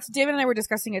that's David and I were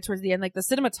discussing it towards the end. Like the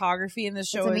cinematography in this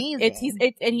show is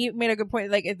amazing. And he made a good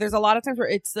point. Like there's a lot of times where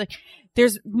it's like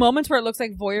there's moments where it looks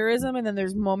like voyeurism, and then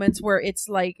there's moments where it's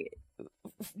like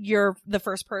you're the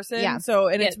first person. Yeah. So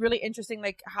it's really interesting,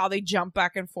 like how they jump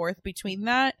back and forth between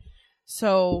that.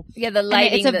 So yeah, the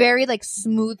lighting. It's a very like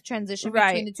smooth transition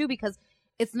between the two because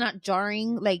it's not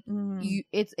jarring. Like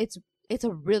it's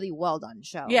a really well done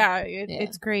show. Yeah,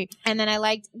 it's great. And then I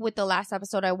liked with the last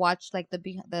episode, I watched like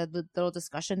the little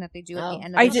discussion that they do at the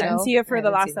end of the show. I didn't see it for the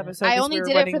last episode. I only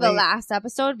did it for the last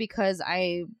episode because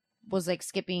I was like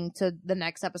skipping to the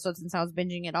next episode since I was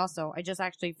binging it also. I just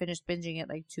actually finished binging it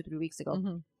like 2-3 weeks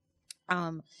ago.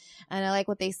 And I like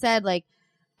what they said, like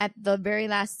at the very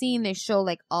last scene, they show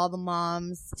like all the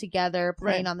moms together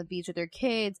playing on the beach with their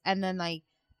kids, and then like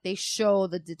they show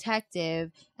the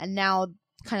detective, and now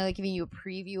kind of like giving you a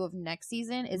preview of next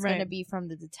season is going to be from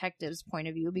the detective's point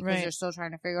of view because they're still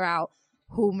trying to figure out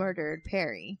who murdered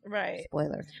Perry. Right.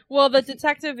 Spoiler. Well, the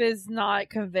detective is not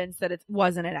convinced that it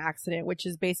wasn't an accident, which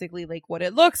is basically like what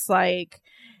it looks like.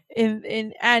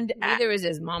 And neither is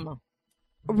his mama.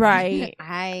 Right.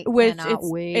 I Which cannot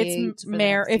wait. It's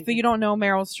if you don't know,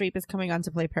 Meryl Streep is coming on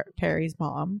to play Perry's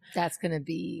mom. That's gonna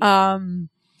be.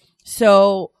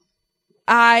 So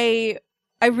I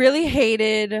really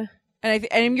hated.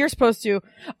 And you're supposed to.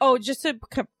 Oh, just to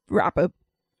wrap up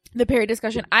the Perry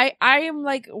discussion, I am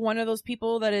like one of those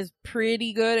people that is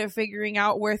pretty good at figuring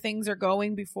out where things are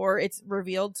going before it's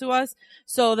revealed to us.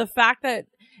 So the fact that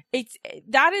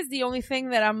that is the only thing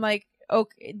that I'm like,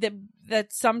 okay,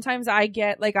 that sometimes I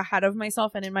get like ahead of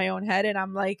myself and in my own head, and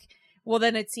I'm like, well,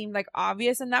 then it seemed like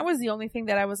obvious, and that was the only thing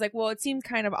that I was like, well, it seemed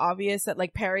kind of obvious that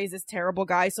like Perry's this terrible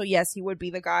guy, so yes, he would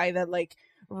be the guy that like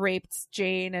raped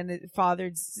Jane and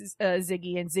fathered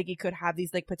Ziggy, and Ziggy could have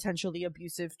these like potentially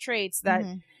abusive traits that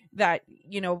that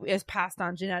you know is passed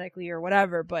on genetically or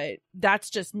whatever. But that's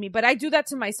just me. But I do that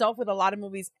to myself with a lot of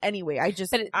movies anyway. I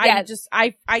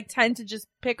tend to just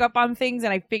pick up on things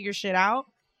and I figure shit out.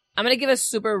 I'm gonna give a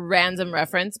super random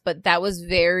reference, but that was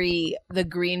very the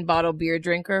green bottle beer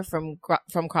drinker from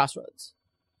Crossroads.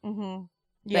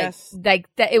 Yes, like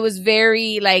that. It was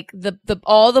very like the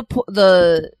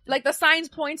like the signs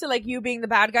point to like you being the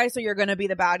bad guy, so you're gonna be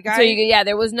the bad guy. So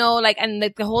there was no like, and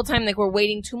like the whole time like we're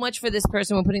waiting too much for this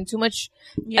person, we're putting too much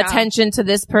attention to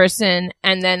this person,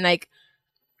 and then like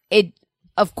it,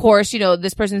 of course, you know,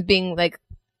 this person's being like.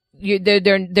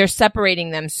 They're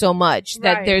separating them so much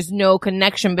that there's no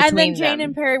connection between them. And then Jane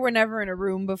and Perry were never in a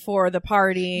room before the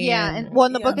party. Yeah, and well,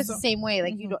 in the book it's the same way.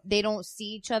 Like they don't see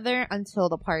each other until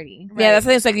the party. Right? Yeah, that's the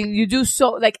thing. It's like you do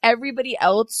so like everybody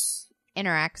else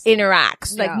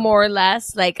interacts like more or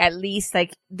less. Like at least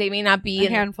like they may not be a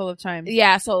handful of times.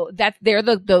 Yeah, so that they're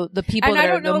the people that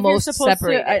are the most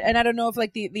separated. And I don't know if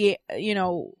like the you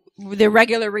know. The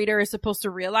regular reader is supposed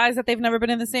to realize that they've never been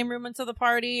in the same room until the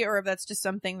party, or if that's just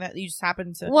something that you just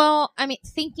happen to. Well, I mean,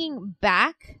 thinking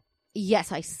back,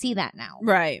 yes, I see that now.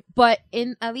 Right. But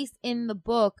at least in the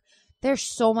book, there's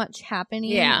so much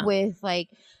happening with like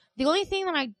the only thing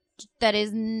that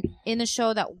is in the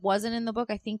show that wasn't in the book,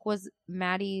 I think, was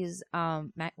Maddie's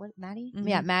Maddie?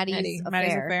 Yeah, Maddie's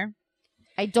affair.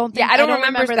 I don't think. I don't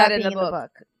remember that in the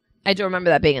book. I don't remember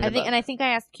that being in the book. And I think I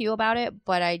asked Q about it,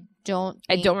 but I don't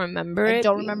remember it. I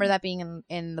don't remember that being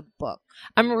in the book.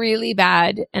 I'm really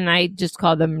bad, and I just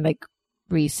call them like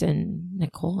Reese and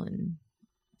Nicole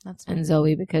and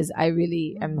Zoe because I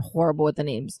really am horrible with the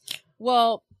names.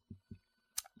 Well,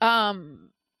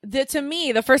 to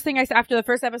me, the first thing after the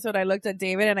first episode, I looked at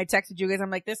David and I texted you guys.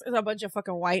 I'm like, this is a bunch of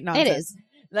fucking white nonsense. It is.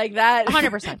 Like that.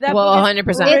 100%. Well, 100%.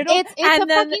 It's a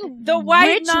fucking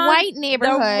rich white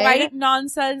neighborhood. The white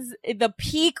nonsense, the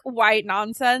peak white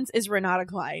nonsense is Renata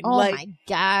Klein. Oh my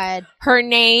God. Her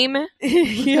name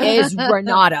is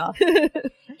Renata.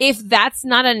 If that's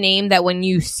not a name that when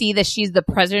you see that she's the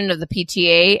president of the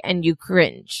PTA and you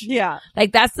cringe. Yeah.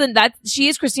 Like she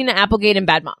is Christina Applegate in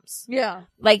Bad Moms. Yeah.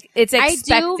 Like it's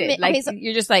expected.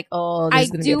 You're just like, oh, this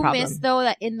is going to be a problem. I do miss though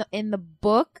that in the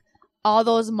book, all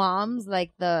those moms, like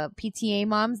the PTA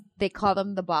moms, they call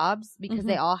them the Bobs because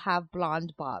they all have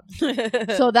blonde bobs.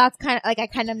 So that's kind of like, I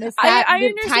kind of miss that. I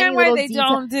understand why they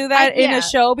don't do that in a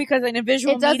show because in a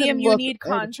visual medium you need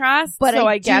contrast. But so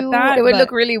I get that. It would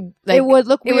look really like, it would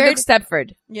look weird. It would look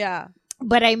Stepford. Yeah.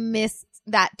 But I missed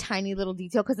that tiny little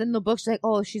detail because in the book she's like,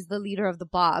 oh, she's the leader of the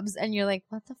Bobs. And you're like,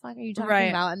 what the fuck are you talking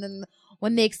about? And then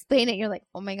when they explain it, you're like,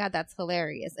 oh my God, that's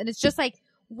hilarious. And it's just like,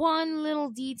 one little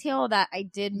detail that I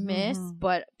did miss,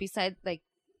 but besides, like,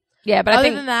 but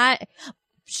other than that,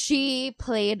 she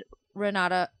played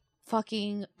Renata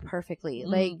fucking perfectly.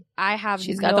 Like,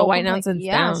 she's got the white nonsense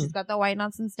down. Yeah, she's got the white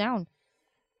nonsense down.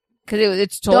 Because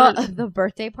it's totally the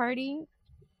birthday party.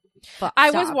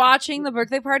 I was watching the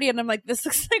birthday party and I'm like, this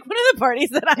looks like one of the parties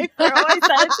that I throw. I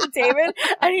said it to David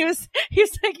and he was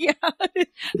like, yeah.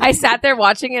 I sat there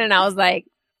watching it and I was like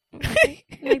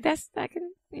that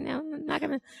can, I'm not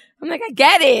gonna, I'm like, I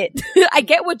get it. I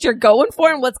get what you're going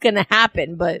for and what's gonna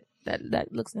happen, but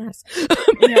that looks nice.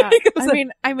 Yeah. I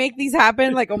mean, I make these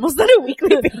happen like almost on a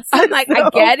weekly basis. I'm like, I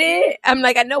get it. I'm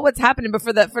like, I know what's happening, but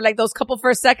for like those couple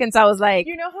first seconds, I was like,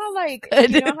 you know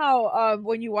how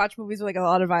when you watch movies with like a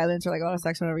lot of violence or like a lot of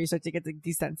sex, whenever you start to get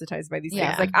desensitized by these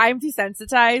things. Like I'm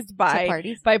desensitized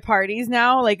by parties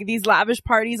now. Like these lavish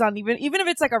parties on even if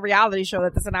it's like a reality show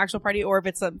that's an actual party, or if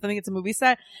it's something it's a movie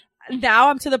set. Now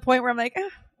I'm to the point where I'm like,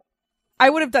 I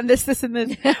would have done this, and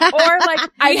this. Or like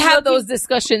I have those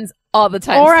discussions all the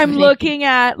time. Or I'm looking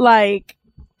at like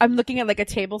a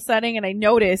table setting and I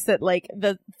notice that like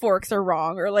the forks are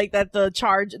wrong, or like that the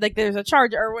charge, like there's a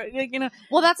charge, or like, you know.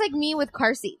 Well, that's like me with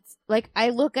car seats. Like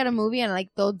I look at a movie and like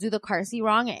they'll do the car seat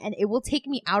wrong and it will take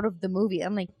me out of the movie.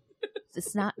 I'm like,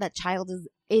 it's not that child is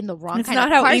in the wrong kind of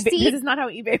car seat. This is not how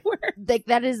eBay works. Like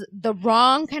that is the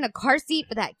wrong kind of car seat,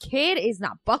 but that kid is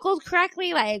not buckled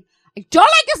correctly. Like, I don't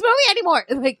like this movie anymore.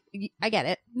 Like, I get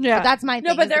it. Yeah. But that's my thing.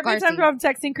 No, but there are times where I'm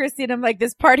texting Christy and I'm like,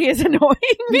 this party is annoying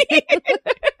me.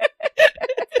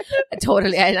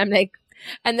 Totally. And I'm like,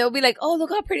 and they'll be like, oh, look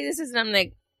how pretty this is. And I'm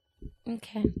like,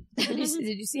 okay. Did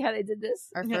you see how they did this?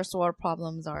 Our first world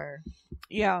problems are.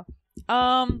 Yeah.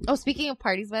 Oh, speaking of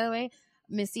parties, by the way,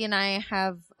 Missy and I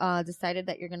have decided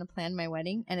that you're going to plan my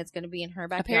wedding, and it's going to be in her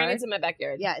backyard. Apparently it's in my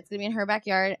backyard. Yeah, it's going to be in her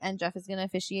backyard, and Jeff is going to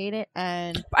officiate it.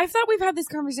 And I thought we've had this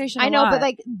conversation. I know, but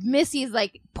like Missy's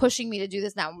like pushing me to do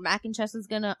this now. Mac and Chess is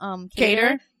going to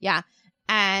cater. Yeah,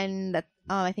 and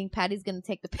I think Patty's going to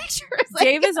take the pictures. Like,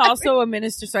 Dave is also a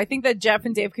minister, so I think that Jeff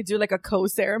and Dave could do like a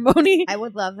co-ceremony. I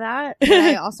would love that. But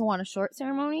I also want a short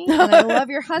ceremony, and I love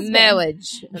your husband.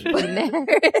 Marriage.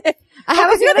 I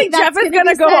have a feeling Jeff is going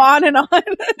to go on and on.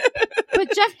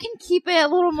 But Jeff can keep it a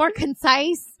little more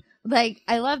concise. Like,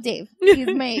 I love Dave. He's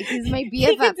my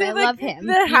BFF. I love him.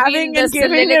 The having and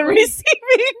giving and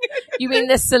receiving. You mean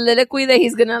the soliloquy that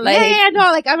he's gonna like? Yeah,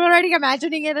 no. Like, I'm already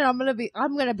imagining it, and I'm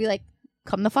gonna be like,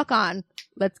 come the fuck on.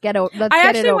 Let's get it. I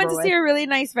actually went to see a really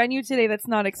nice venue today that's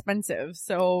not expensive.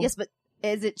 So yes, but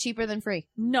is it cheaper than free?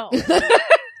 No.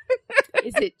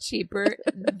 Is it cheaper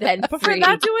than But free? for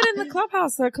not doing it in the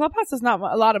clubhouse, the clubhouse is not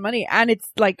a lot of money, and it's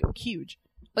like huge.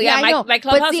 Well, yeah, I know. my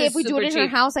clubhouse but see, is if we do it in super her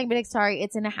cheap. house, I can be like, sorry,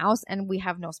 it's in a house and we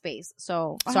have no space.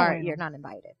 So sorry, you're not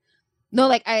invited. No,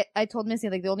 like I told Missy,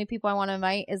 like the only people I want to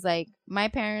invite is like my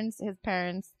parents, his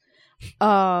parents,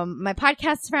 my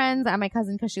podcast friends, and my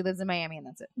cousin because she lives in Miami, and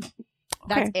that's it.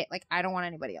 That's it. Like I don't want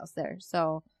anybody else there.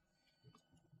 So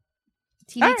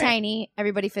teeny tiny,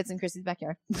 everybody fits in Chrissy's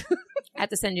backyard. I have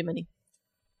to send you money.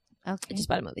 Okay. I just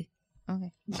bought a movie.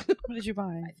 Okay. What did you buy?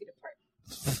 My Feet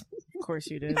Apart. Of course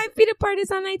you did. My Feet Apart is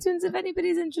on iTunes if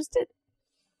anybody's interested.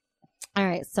 All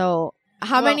right. So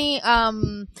how many?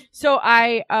 So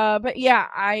but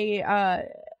yeah,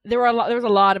 there was a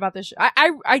lot about this show.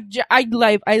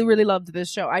 I really loved this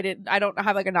show. I don't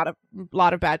have like not a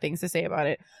lot of bad things to say about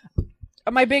it.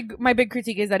 My big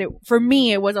critique is that for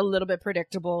me it was a little bit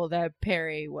predictable that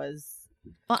Perry was.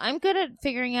 Well, I'm good at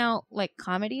figuring out like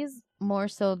comedies more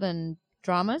so than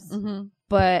dramas, Mm-hmm.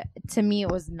 but to me it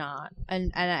was not.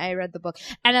 And I read the book,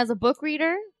 and as a book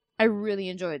reader, I really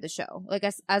enjoyed the show. Like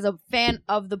as a fan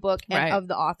of the book and of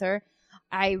the author,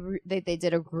 they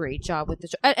did a great job with the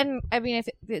show. And I mean, if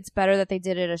it's better that they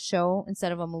did it a show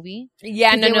instead of a movie.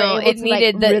 Yeah, no, it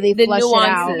needed like, really the flush nuances.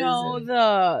 it out. You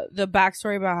know the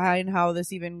backstory behind how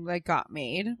this even like got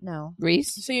made. No,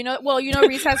 Reese. So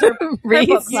Reese has her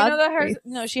Reese.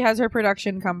 She has her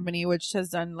production company, which has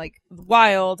done like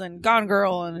Wild and Gone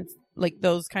Girl, and it's like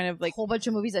those kind of like whole bunch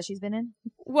of movies that she's been in.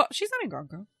 Well, she's not in Gone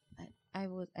Girl. I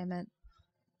meant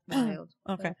Wild.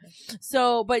 Okay.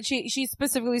 So, but she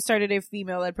specifically started a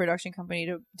female-led production company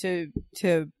to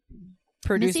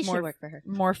produce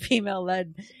more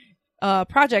female-led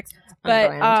projects.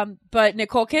 But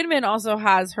Nicole Kidman also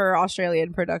has her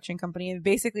Australian production company, and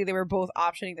basically they were both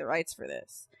optioning the rights for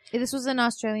this. This was an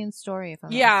Australian story, if I'm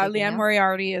not mistaken, Leanne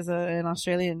Moriarty is an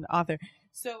Australian author.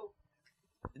 So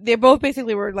they both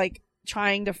basically were like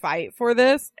trying to fight for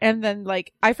this, and then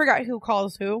like I forgot who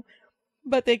calls who.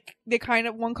 But they kind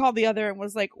of one called the other and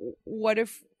was like, "What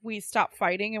if we stop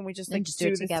fighting and we just like do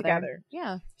this together?"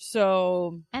 Yeah.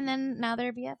 So and then now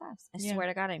they're BFFs. I swear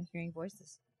to God, I'm hearing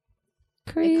voices.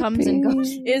 Creepy. It comes and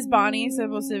goes. Is Bonnie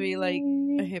supposed to be like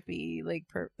a hippie?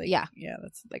 Yeah,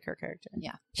 that's like her character.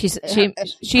 Yeah,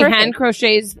 she hand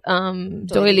crochets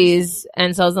doilies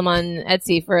and sells them on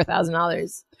Etsy for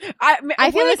 $1,000.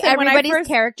 I feel like everybody's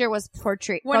character was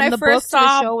portrayed from the book to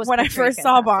the show. When I first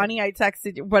saw Bonnie,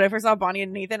 when I first saw Bonnie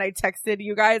and Nathan, I texted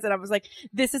you guys and I was like,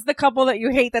 "This is the couple that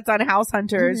you hate that's on House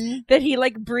Hunters. Mm-hmm. That he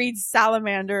like breeds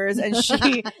salamanders, and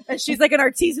she's like an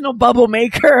artisanal bubble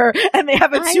maker, and they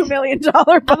have a $2 million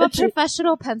budget. I'm a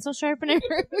professional pencil sharpener.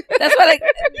 That's what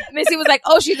Missy was like.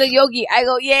 Oh, she's a yogi. I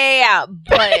go, yeah.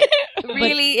 But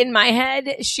really, in my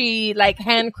head, she like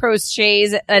hand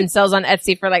crochets and sells on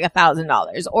Etsy for like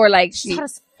 $1,000, or like she's hot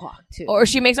as fuck too. Or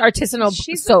she makes artisanal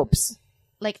soaps.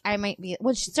 Like I might be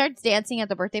when she starts dancing at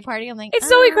the birthday party. I'm like, it's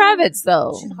Zoe Kravitz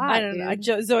though. She's hot, I don't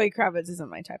know. Zoe Kravitz isn't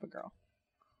my type of girl.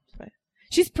 But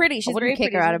she's pretty. She's very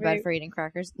kick pretty. her out of bed for eating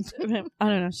crackers. I don't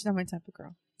know. She's not my type of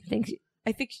girl.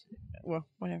 I think. Well,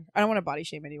 whatever. I don't want to body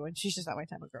shame anyone. She's just not my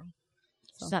type of girl.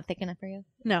 So. She's not thick enough for you.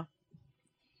 No.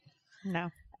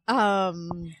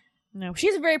 No, she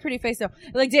has a very pretty face though.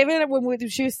 Like David, when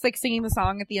she was like singing the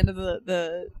song at the end of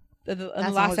the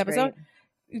last episode,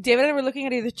 great. David and I were looking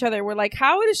at each other. We're like,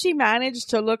 how does she manage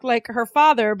to look like her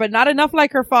father, but not enough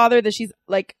like her father that she's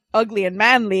like ugly and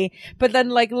manly, but then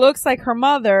like looks like her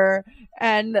mother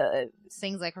and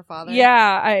sings like her father?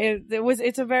 Yeah,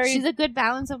 she's a good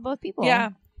balance of both people.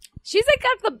 Yeah. She's like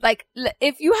got the like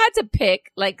if you had to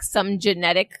pick like some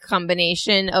genetic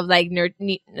combination of like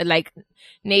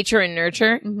nature and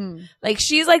nurture, mm-hmm. like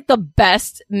she's like the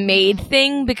best made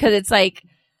thing because it's like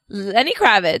Lenny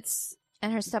Kravitz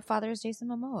and her stepfather is Jason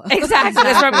Momoa. Exactly,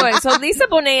 that's where I'm going. So Lisa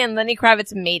Bonet and Lenny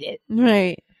Kravitz made it,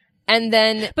 right? And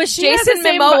then, but she Jason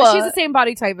Momoa, she's the same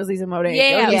body type as Lisa Bonet.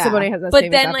 Yeah, Lisa Bonet has that but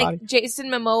same then like body. Jason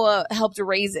Momoa helped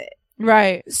raise it,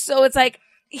 right? So it's like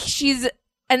she's.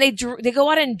 And they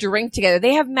go out and drink together.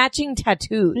 They have matching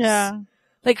tattoos. Yeah.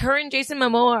 Like her and Jason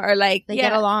Momoa are like they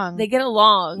get along. They get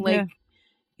along. Like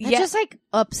that just like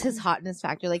ups his hotness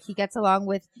factor. Like he gets along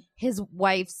with his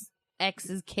wife's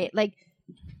ex's kid. Like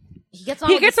he gets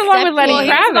along with Lenny Kravitz. He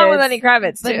gets along with Lenny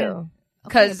Kravitz too.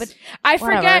 Because I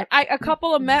forget a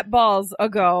couple of Met balls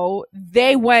ago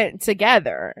they went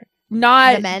together.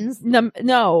 Not the men's?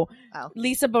 No. Oh.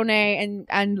 Lisa Bonet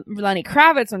and Lenny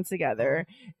Kravitz went together.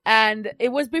 And it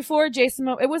was before Jason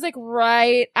it was like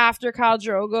right after Khal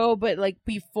Drogo, but like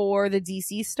before the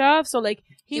DC stuff. So like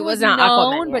he was not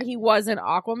known, Aquaman but he wasn't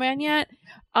Aquaman yet.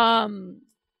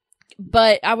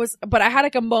 But I had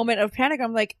like a moment of panic.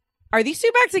 I'm like, are these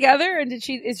two back together? And is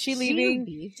she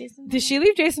leaving? Did she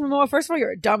leave Jason Momoa? First of all,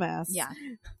 you're a dumbass. Yeah.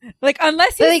 Like,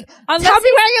 unless tell me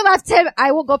where you left him.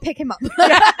 I will go pick him up.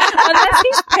 Unless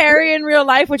he's Perry in real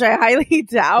life, which I highly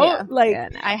doubt. Yeah. Like,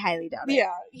 I highly doubt it.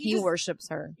 Yeah. He worships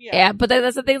her. Yeah, but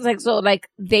that's the thing. It's like, so like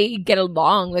they get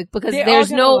along, like because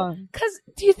there's no. Because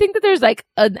do you think that there's like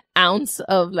an ounce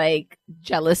of like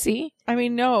jealousy? I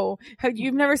mean, no.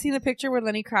 You've never seen the picture where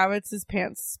Lenny Kravitz's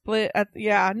pants split at?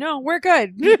 Yeah, no, we're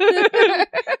good.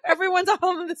 Everyone's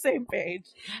all on the same page.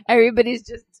 Everybody's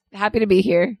just happy to be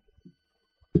here.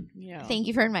 Yeah. Thank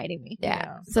you for inviting me.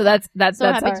 Yeah. So that's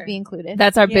happy to be included.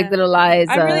 That's our Big Little Lies.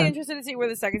 I'm really interested to see where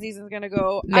the second season is going to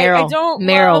go.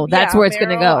 Meryl. That's where it's going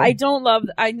to go. I don't love.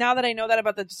 Now that I know that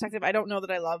about the detective, I don't know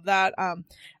that I love that.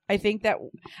 I think that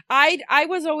I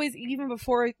was always, even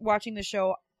before watching the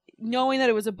show, knowing that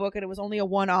it was a book and it was only a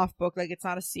one-off book, like it's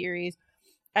not a series,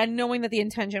 and knowing that the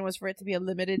intention was for it to be a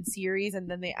limited series and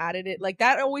then they added it, like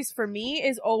that always for me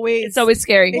is always, it's always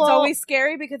scary. It's always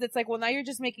scary because it's like, well, now you're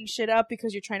just making shit up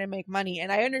because you're trying to make money.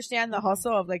 And I understand the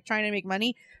hustle of like trying to make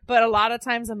money, but a lot of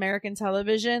times American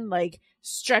television like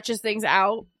stretches things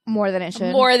out more than it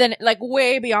should, more than like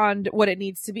way beyond what it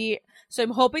needs to be. So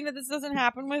I'm hoping that this doesn't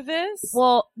happen with this.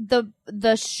 Well,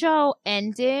 the show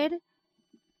ended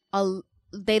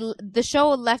the show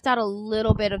left out a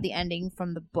little bit of the ending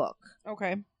from the book.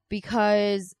 Okay.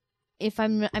 Because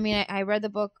I read the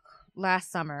book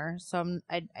last summer, so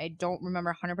I don't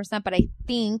remember 100%, but I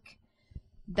think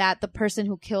that the person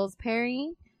who kills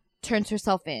Perry turns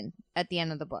herself in at the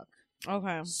end of the book.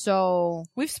 Okay. So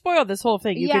we've spoiled this whole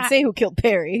thing. You could say who killed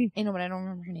Perry. I know, but I don't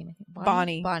remember her name. I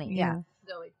think Bonnie. Yeah.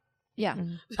 Zoe. Yeah.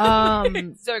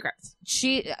 Zoe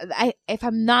Kravitz. If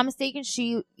I'm not mistaken,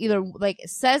 she either like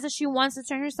says that she wants to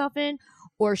turn herself in,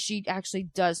 or she actually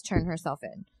does turn herself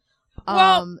in.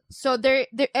 Well, so there.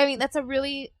 I mean, that's a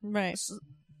really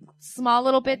small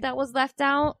little bit that was left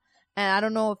out, and I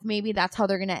don't know if maybe that's how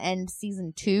they're gonna end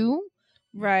season 2.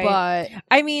 Right. But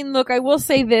I mean, look, I will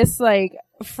say this, like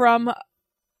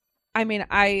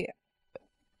I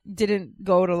didn't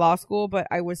go to law school, but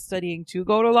I was studying to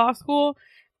go to law school.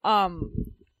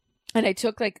 And I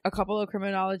took like a couple of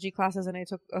criminology classes and I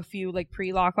took a few like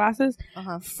pre-law classes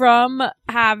from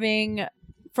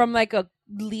like a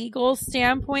legal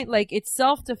standpoint, like it's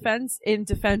self-defense in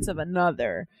defense of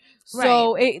another.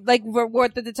 So it like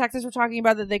what the detectives were talking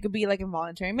about, that they could be like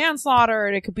involuntary manslaughter,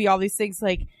 and it could be all these things.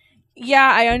 Like, yeah,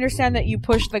 I understand that you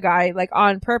pushed the guy like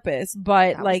on purpose,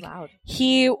 but like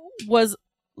he was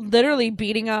literally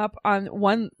beating up on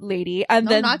one lady, and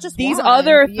then not just these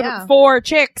other 4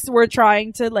 chicks were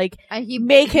trying to like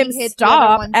make him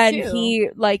stop, and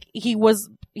he was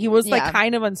like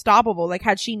kind of unstoppable. Like,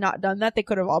 had she not done that, they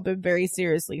could have all been very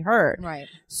seriously hurt. Right.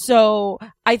 So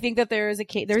I think that there is a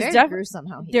case.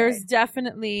 There's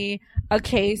definitely a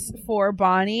case for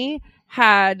Bonnie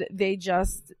had they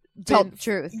just told the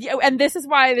truth. Yeah, and this is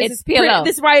why this is PLO.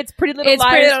 it's Pretty Little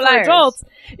Liars for adults,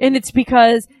 and it's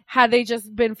because had they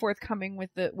just been forthcoming with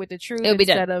the truth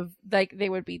instead of like, they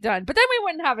would be done. But then we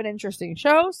wouldn't have an interesting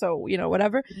show. So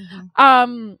whatever.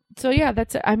 Mm-hmm. So yeah,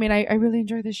 that's it. I mean, I really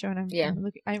enjoyed this show, and I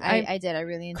did. I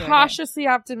really enjoyed cautiously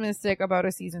optimistic about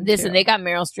a season 2. Listen, they got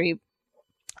Meryl Streep.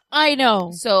 I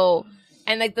know. So.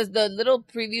 And like the little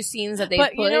preview scenes that they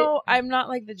put, I'm not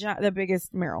like the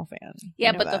biggest Meryl fan.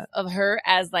 Yeah, but of her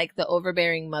as like the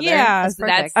overbearing mother. Yeah, as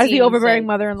the overbearing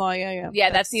mother-in-law. Yeah,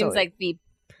 that seems like the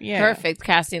perfect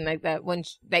casting. Like that when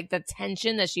like the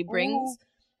tension that she brings.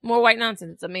 More white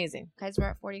nonsense. It's amazing. Guys, we're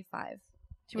at 45. Do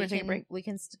you want to take a break? We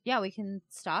can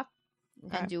stop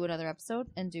and do another episode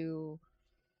and do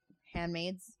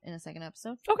Handmaids in a second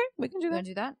episode. Okay, we can do that. You want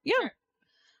to do that? Yeah. Sure.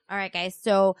 All right, guys.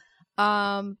 So.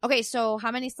 Okay, so how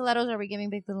many stilettos are we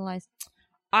giving Big Little Lies?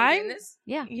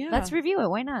 Yeah. Let's review it.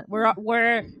 Why not?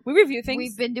 We review things.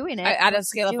 We've been doing it. At a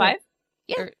scale of 5?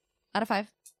 Yeah. Out of 5.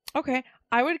 Okay.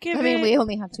 I would give it. I mean, we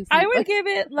only have 2 feet. I would give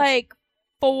it like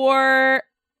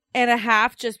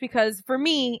 4.5, just because for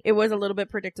me it was a little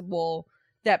bit predictable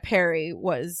that Perry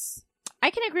was. I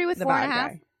can agree with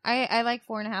 4.5. I like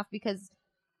 4.5 because,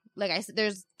 like I said,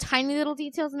 there's tiny little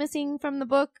details missing from the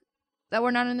book that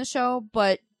were not in the show,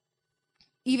 but.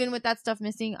 Even with that stuff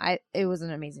missing, it was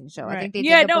an amazing show. Right. I think they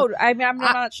did I'm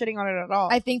not shitting on it at all.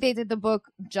 I think they did the book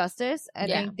justice. I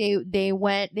think they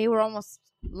were almost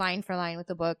line for line with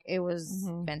the book. It was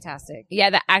fantastic.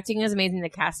 Yeah, the acting was amazing. The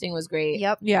casting was great.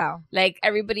 Yep. Yeah. Like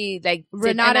everybody, like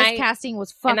Renata's casting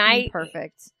was fucking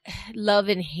perfect. Love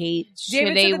and hate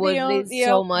Shailene Woodley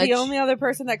so much. The only other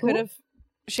person that could have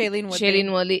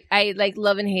Shailene Woodley. I like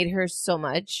love and hate her so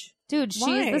much. Dude,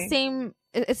 she's the same.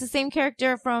 It's the same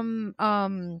character from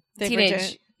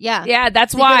Teenage. Yeah,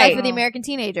 that's why. Life of the American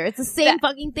Teenager. It's the same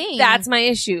fucking thing. That's my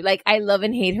issue. Like, I love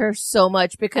and hate her so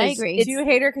much because I agree. Do you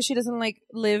hate her because she doesn't like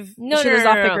live? She lives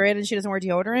off the grid and she doesn't wear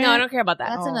deodorant. No, I don't care about that.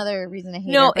 That's another reason I hate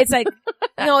her. No, it's like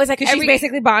because she's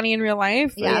basically Bonnie in real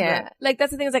life. Yeah. Like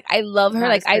that's the thing. Is like I love her.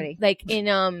 Like I like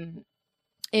in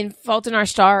Fault in Our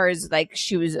Stars, like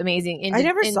she was amazing. In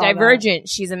Divergent,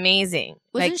 she's amazing.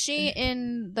 Wasn't she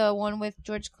in the one with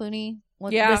George Clooney?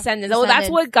 Descendants. Oh,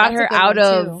 that's what got her out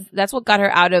of. That's what got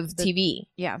her out of TV.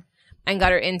 Yeah, and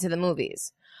got her into the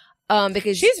movies.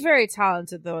 Because she's very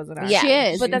talented though as an actress. Yeah, she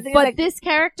is. But this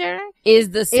character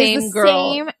is the same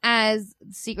same as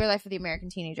Secret Life of the American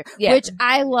Teenager, which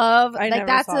I love.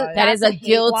 That is a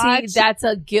guilty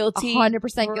 100% guilty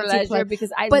pleasure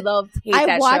because I loved.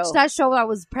 I watched that show when I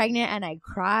was pregnant and I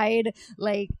cried.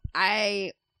 Like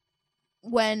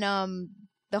when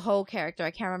the whole character,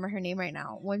 I can't remember her name right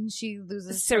now. When she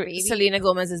loses her baby. Selena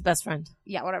Gomez's best friend.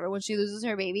 Yeah, whatever. When she loses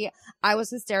her baby, I was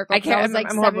hysterical. I was like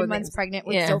 7 months pregnant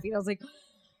with Sophie. I was like,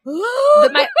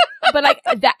 but like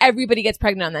that, everybody gets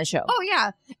pregnant on that show. Oh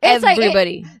yeah, it's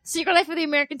everybody. Like Secret Life of the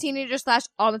American Teenager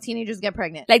 / all the teenagers get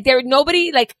pregnant. Like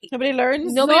nobody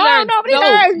learns.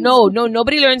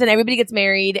 Nobody learns, and everybody gets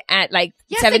married at like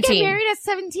 17. They get married at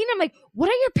 17. I'm like, what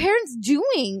are your parents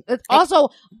doing?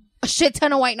 Also, a shit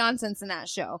ton of white nonsense in that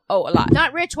show. Oh, a lot.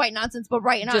 Not rich white nonsense, but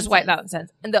white nonsense. Just white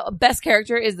nonsense. And the best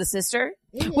character is the sister.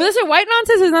 Mm-hmm. Well, listen, white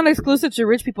nonsense is not exclusive to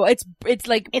rich people. It's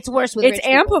like it's worse with it's rich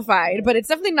amplified, people. But it's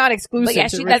definitely not exclusive. But yeah,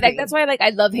 to rich people. That's why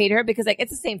I love hate her because like it's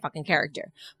the same fucking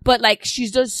character, but like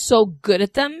she's just so good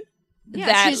at them.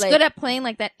 Yeah, she's good at playing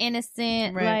like that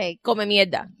innocent, like come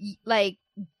mierda, like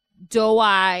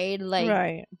doe-eyed,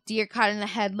 like deer caught in the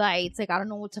headlights. Like I don't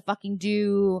know what to fucking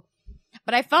do.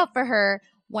 But I felt for her.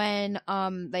 When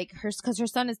because her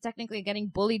son is technically getting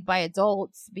bullied by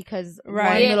adults because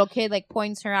one little kid like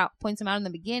points him out in the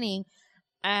beginning,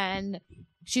 and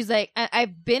she's like,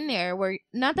 I've been there where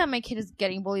not that my kid is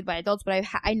getting bullied by adults, but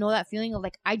I know that feeling of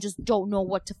like I just don't know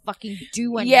what to fucking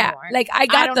do anymore. Yeah, like I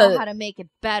don't know how to make it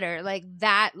better.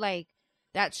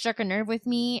 That struck a nerve with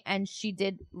me, and she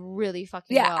did really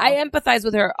fucking well. I empathize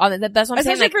with her on it. That's what I'm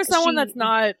saying. Especially for someone that's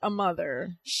not a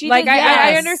mother.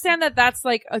 I understand that that's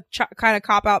like a kind of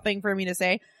cop-out thing for me to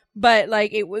say, But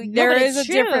like there is a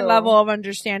different level of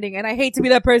understanding, and I hate to be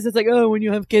that person that's like, oh, when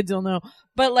you have kids, you'll know.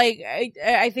 But like,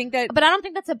 I think that, but I don't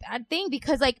think that's a bad thing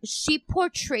because like she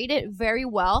portrayed it very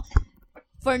well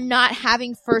for not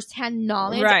having firsthand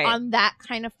knowledge on that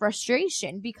kind of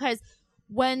frustration. Because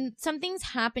when something's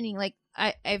happening, like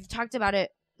I've talked about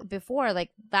it before,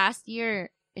 like last year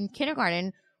in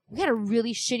kindergarten, we had a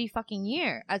really shitty fucking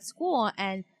year at school,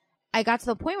 and I got to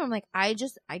the point where I'm like, I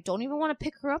don't even want to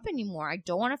pick her up anymore. I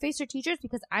don't want to face her teachers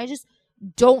because I just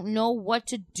don't know what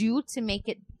to do to make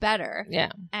it better.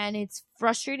 Yeah. And it's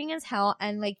frustrating as hell.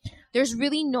 And like, there's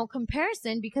really no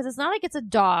comparison because it's not like it's a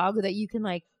dog that you can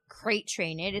like crate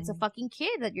train it. It's a fucking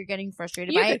kid that you're getting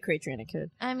frustrated by. You could crate train a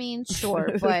kid. I mean, sure,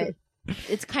 but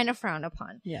it's kind of frowned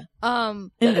upon. Yeah.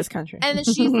 In this country. And then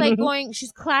she's like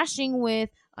she's clashing with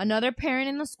another parent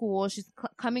in the school. She's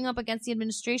coming up against the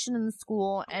administration in the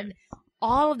school, and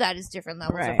all of that is different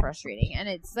levels of frustrating. And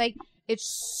it's like,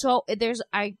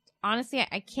 honestly,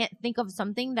 I can't think of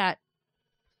something that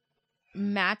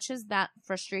matches that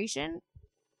frustration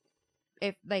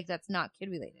if like that's not kid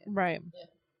related. Right. Yeah.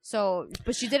 So,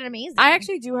 but she did it amazing. I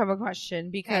actually do have a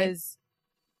question because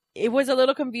it was a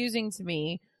little confusing to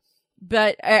me.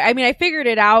 But I mean, I figured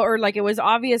it out, or like it was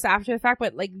obvious after the fact,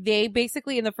 but like they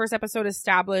basically in the first episode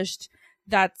established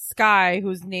that Sky,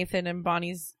 who's Nathan and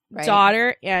Bonnie's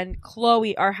daughter, and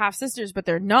Chloe are half sisters, but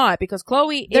they're not because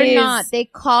they're not. They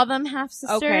call them half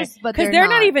sisters, but because they're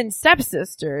not even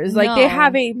stepsisters. Like they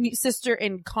have a sister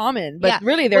in common, but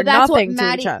really they're nothing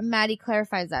to each other. Maddie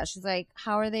clarifies that she's like,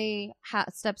 "How are they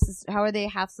stepsisters? How are they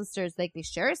half sisters? Like they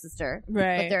share a sister,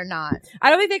 but they're not." I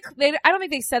don't think I don't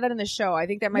think they said that in the show. I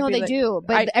think that might be. No, they do,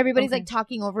 but everybody's like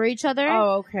talking over each other.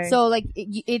 Oh, okay. So like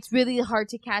it's really hard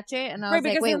to catch it, and I was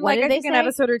like, "Wait, what did they say?" An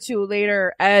episode or two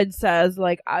later, Ed says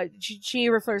like she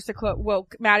refers to Chloe. Well,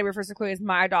 Maddie refers to Chloe as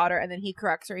my daughter, and then he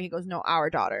corrects her. He goes, "No, our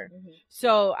daughter." Mm-hmm.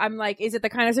 So I'm like, is it the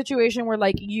kind of situation where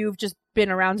like you've just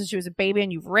been around since she was a baby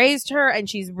and you've raised her, and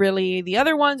she's really the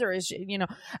other ones, or is she? You know,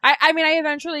 I mean, I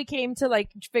eventually came to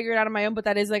like figure it out on my own, but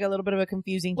that is like a little bit of a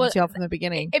confusing detail from the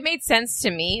beginning. It made sense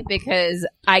to me because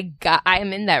I'm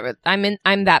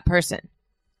that person.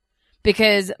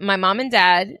 Because my mom and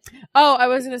dad. Oh, I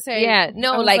was gonna say. Yeah,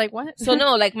 no, like what? So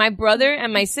no, like my brother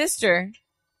and my sister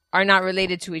are not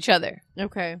related to each other.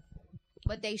 Okay.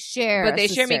 But they share. But they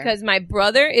share me because my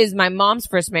brother is my mom's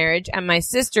first marriage and my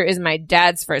sister is my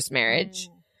dad's first marriage.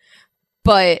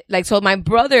 But like, so my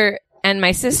brother and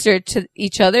my sister to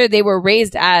each other, they were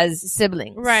raised as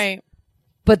siblings. Right.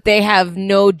 But they have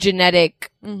no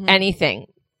genetic anything.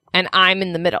 And I'm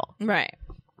in the middle. Right.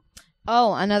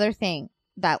 Oh, another thing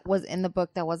that was in the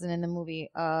book that wasn't in the movie.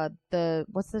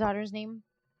 What's the daughter's name?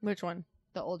 Which one?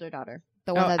 The older daughter.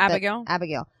 The one Abigail?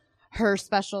 Abigail. Her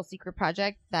special secret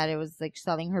project that it was like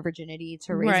selling her virginity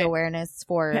to raise awareness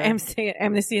for Amnesty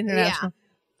International.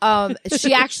 Yeah.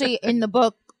 She actually in the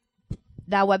book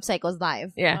that website goes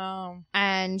live. Yeah.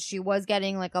 And she was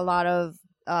getting like a lot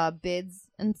of bids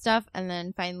and stuff, and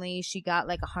then finally she got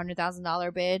like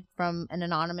 $100,000 bid from an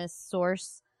anonymous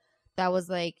source that was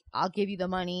like, I'll give you the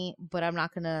money, but I'm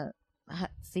not gonna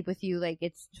sleep with you. Like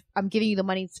I'm giving you the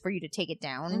money for you to take it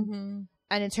down. Mm-hmm.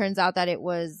 And it turns out that it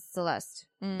was Celeste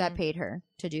that paid her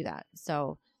to do that.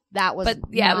 So that was, but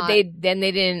they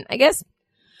didn't, I guess.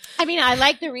 I mean, I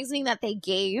like the reasoning that they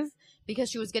gave because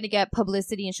she was going to get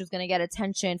publicity and she was going to get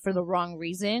attention for the wrong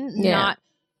reason. Yeah.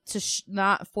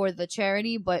 Not for the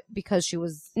charity, but because she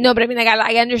was. No, but I mean, like,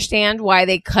 I understand why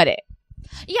they cut it.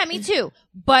 Yeah, me too.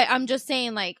 But I'm just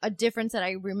saying, like, a difference that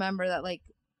I remember that, like,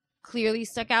 clearly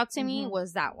stuck out to me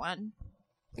was that one.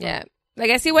 Yeah. Like,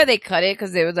 I see why they cut it,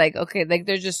 because they were like, okay, like,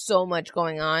 there's just so much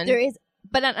going on. There is,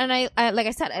 but, and I like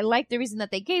I said, I like the reason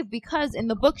that they gave, because in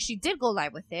the book, she did go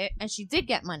live with it, and she did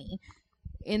get money.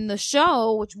 In the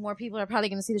show, which more people are probably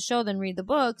going to see the show than read the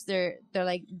books, they're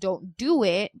like, don't do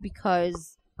it,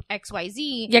 because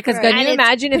XYZ. Yeah, because can you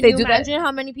imagine if they do that? Imagine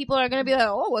how many people are going to be like,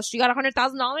 oh, well, she got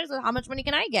 $100,000, how much money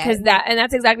can I get? Because and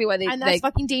that's exactly why they, and that's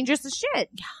fucking dangerous as shit.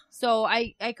 Yeah. So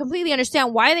I completely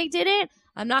understand why they did it.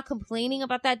 I'm not complaining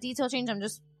about that detail change. I'm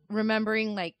just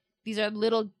remembering, like, these are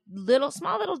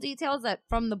small little details that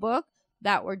from the book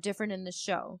that were different in the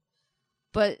show.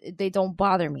 But they don't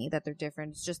bother me that they're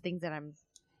different. It's just things that I'm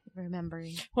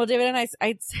remembering. Well, David and I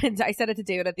said it to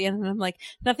David at the end, and I'm like,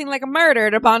 nothing like a murder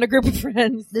to bond a group of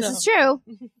friends. This is true.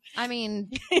 I mean,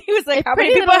 he was like, how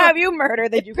many people have you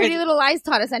murdered that you Pretty Little Lies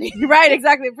taught us anything. Right,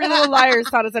 exactly. Pretty Little Liars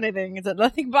taught us anything. It's that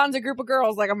nothing bonds a group of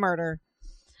girls like a murder.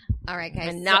 All right, guys.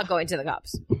 And not going to the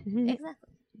cops. Exactly.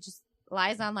 Just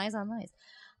lies on lies on lies.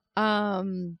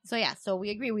 So yeah, so we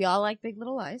agree. We all like Big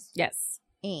Little Lies. Yes.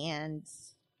 And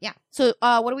Yeah. So,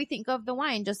 what do we think of the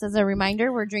wine? Just as a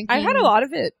reminder, we're drinking. I had a lot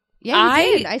of it. Yeah,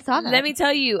 you did. I saw that. Let me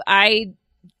tell you, I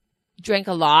drank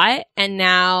a lot, and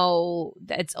now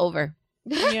it's over.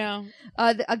 Yeah.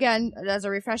 Again, as a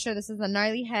refresher, this is the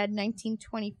Gnarly Head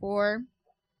 1924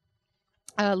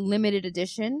 limited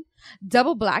edition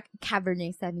double black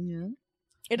Cabernet Sauvignon.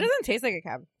 It doesn't taste like a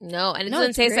cab. No, and it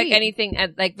doesn't taste like anything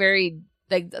like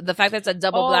the fact that it's a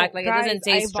double black, like guys, it doesn't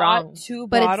taste strong.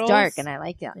 But it's dark, and I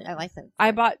like it. I like it.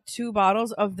 I bought 2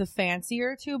 bottles of the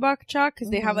fancier $2 Chuck because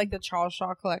they have like the Charles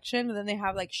Shaw collection, and then they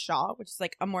have like Shaw, which is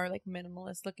like a more like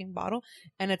minimalist looking bottle,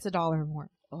 and it's $1 more.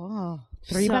 Oh,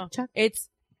 $3 Chuck.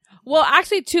 Well,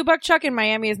 actually, $2 Chuck in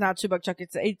Miami is not $2 Chuck.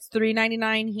 It's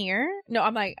 $3.99 here. No,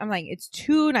 I'm like it's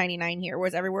 $2.99 here,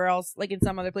 whereas everywhere else, like in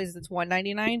some other places, it's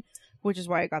 $1.99, which is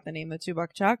why I got the name of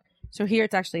 $2 Chuck. So here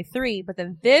it's actually $3, but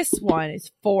then this one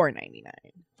is $4.99.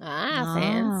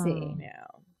 Fancy. Yeah.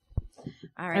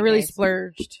 All right, I really guys.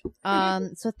 splurged.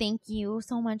 So thank you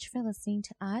so much for listening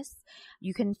to us.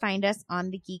 You can find us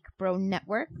on the Geek Bro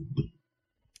Network,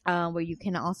 where you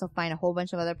can also find a whole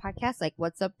bunch of other podcasts like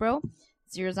What's Up Bro,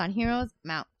 Zeros on Heroes,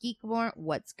 Mount Geekmore,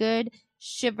 What's Good,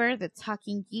 Shiver, The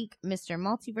Talking Geek, Mr.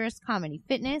 Multiverse, Comedy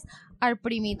Fitness, Our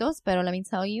Primitos, pero let me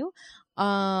tell you,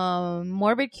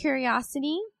 Morbid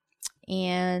Curiosity,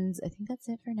 and I think that's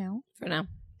it for now. I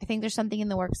think there's something in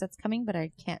the works that's coming, but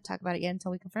I can't talk about it yet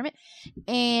until we confirm it.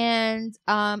 And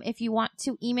if you want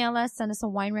to email us, send us a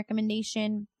wine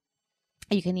recommendation,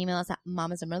 you can email us at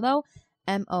mamasandmerlot,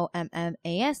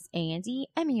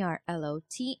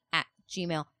 MOMMASANDMERLOT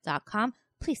 @gmail.com.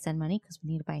 Please send money because we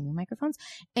need to buy new microphones.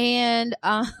 And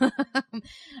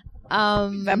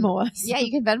Venmo us. Yeah,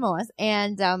 you can Venmo us.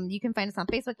 And you can find us on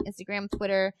Facebook, Instagram,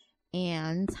 Twitter,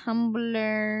 and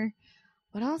Tumblr.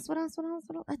 What else? That's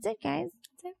it, guys.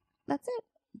 That's it.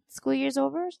 School year's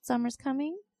over. Summer's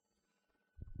coming.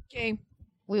 Okay.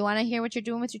 We want to hear what you're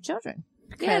doing with your children.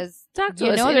 Because talk to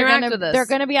us. Interact with us. They're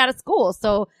going to be out of school.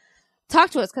 So talk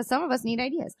to us because some of us need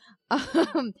ideas.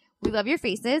 We love your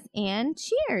faces and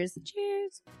cheers.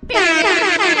 Cheers.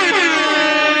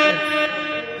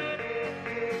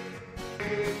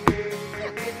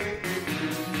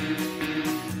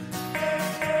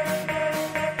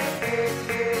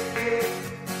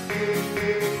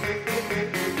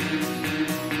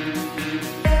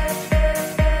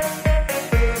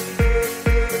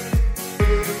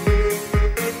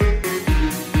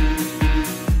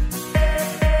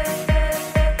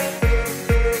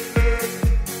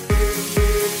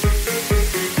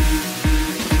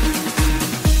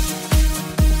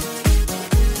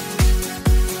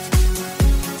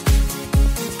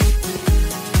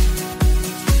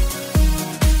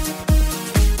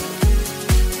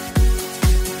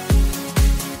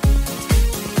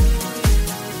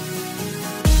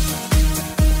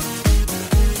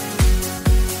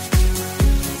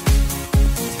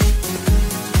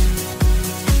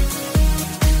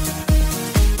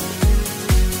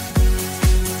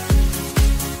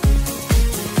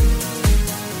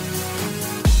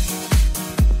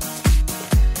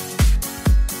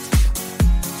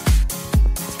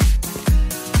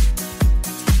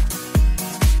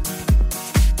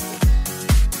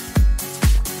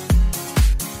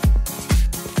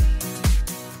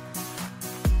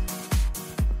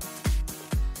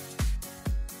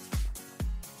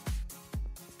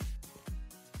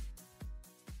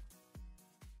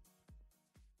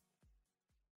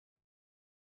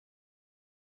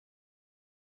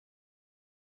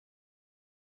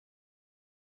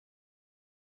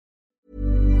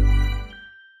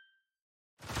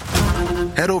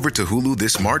 Head over to Hulu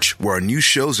this March, where our new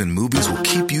shows and movies will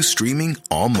keep you streaming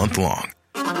all month long.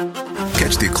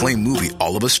 Catch the acclaimed movie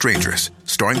All of Us Strangers,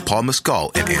 starring Paul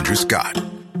Mescal and Andrew Scott.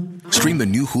 Stream the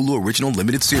new Hulu original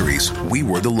limited series We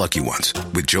Were the Lucky Ones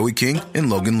with Joey King and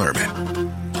Logan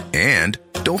Lerman. And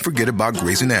don't forget about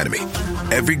Grey's Anatomy.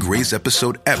 Every Grey's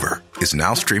episode ever is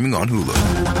now streaming on Hulu.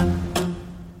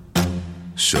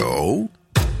 So,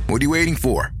 what are you waiting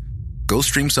for? Go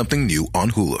stream something new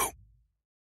on Hulu.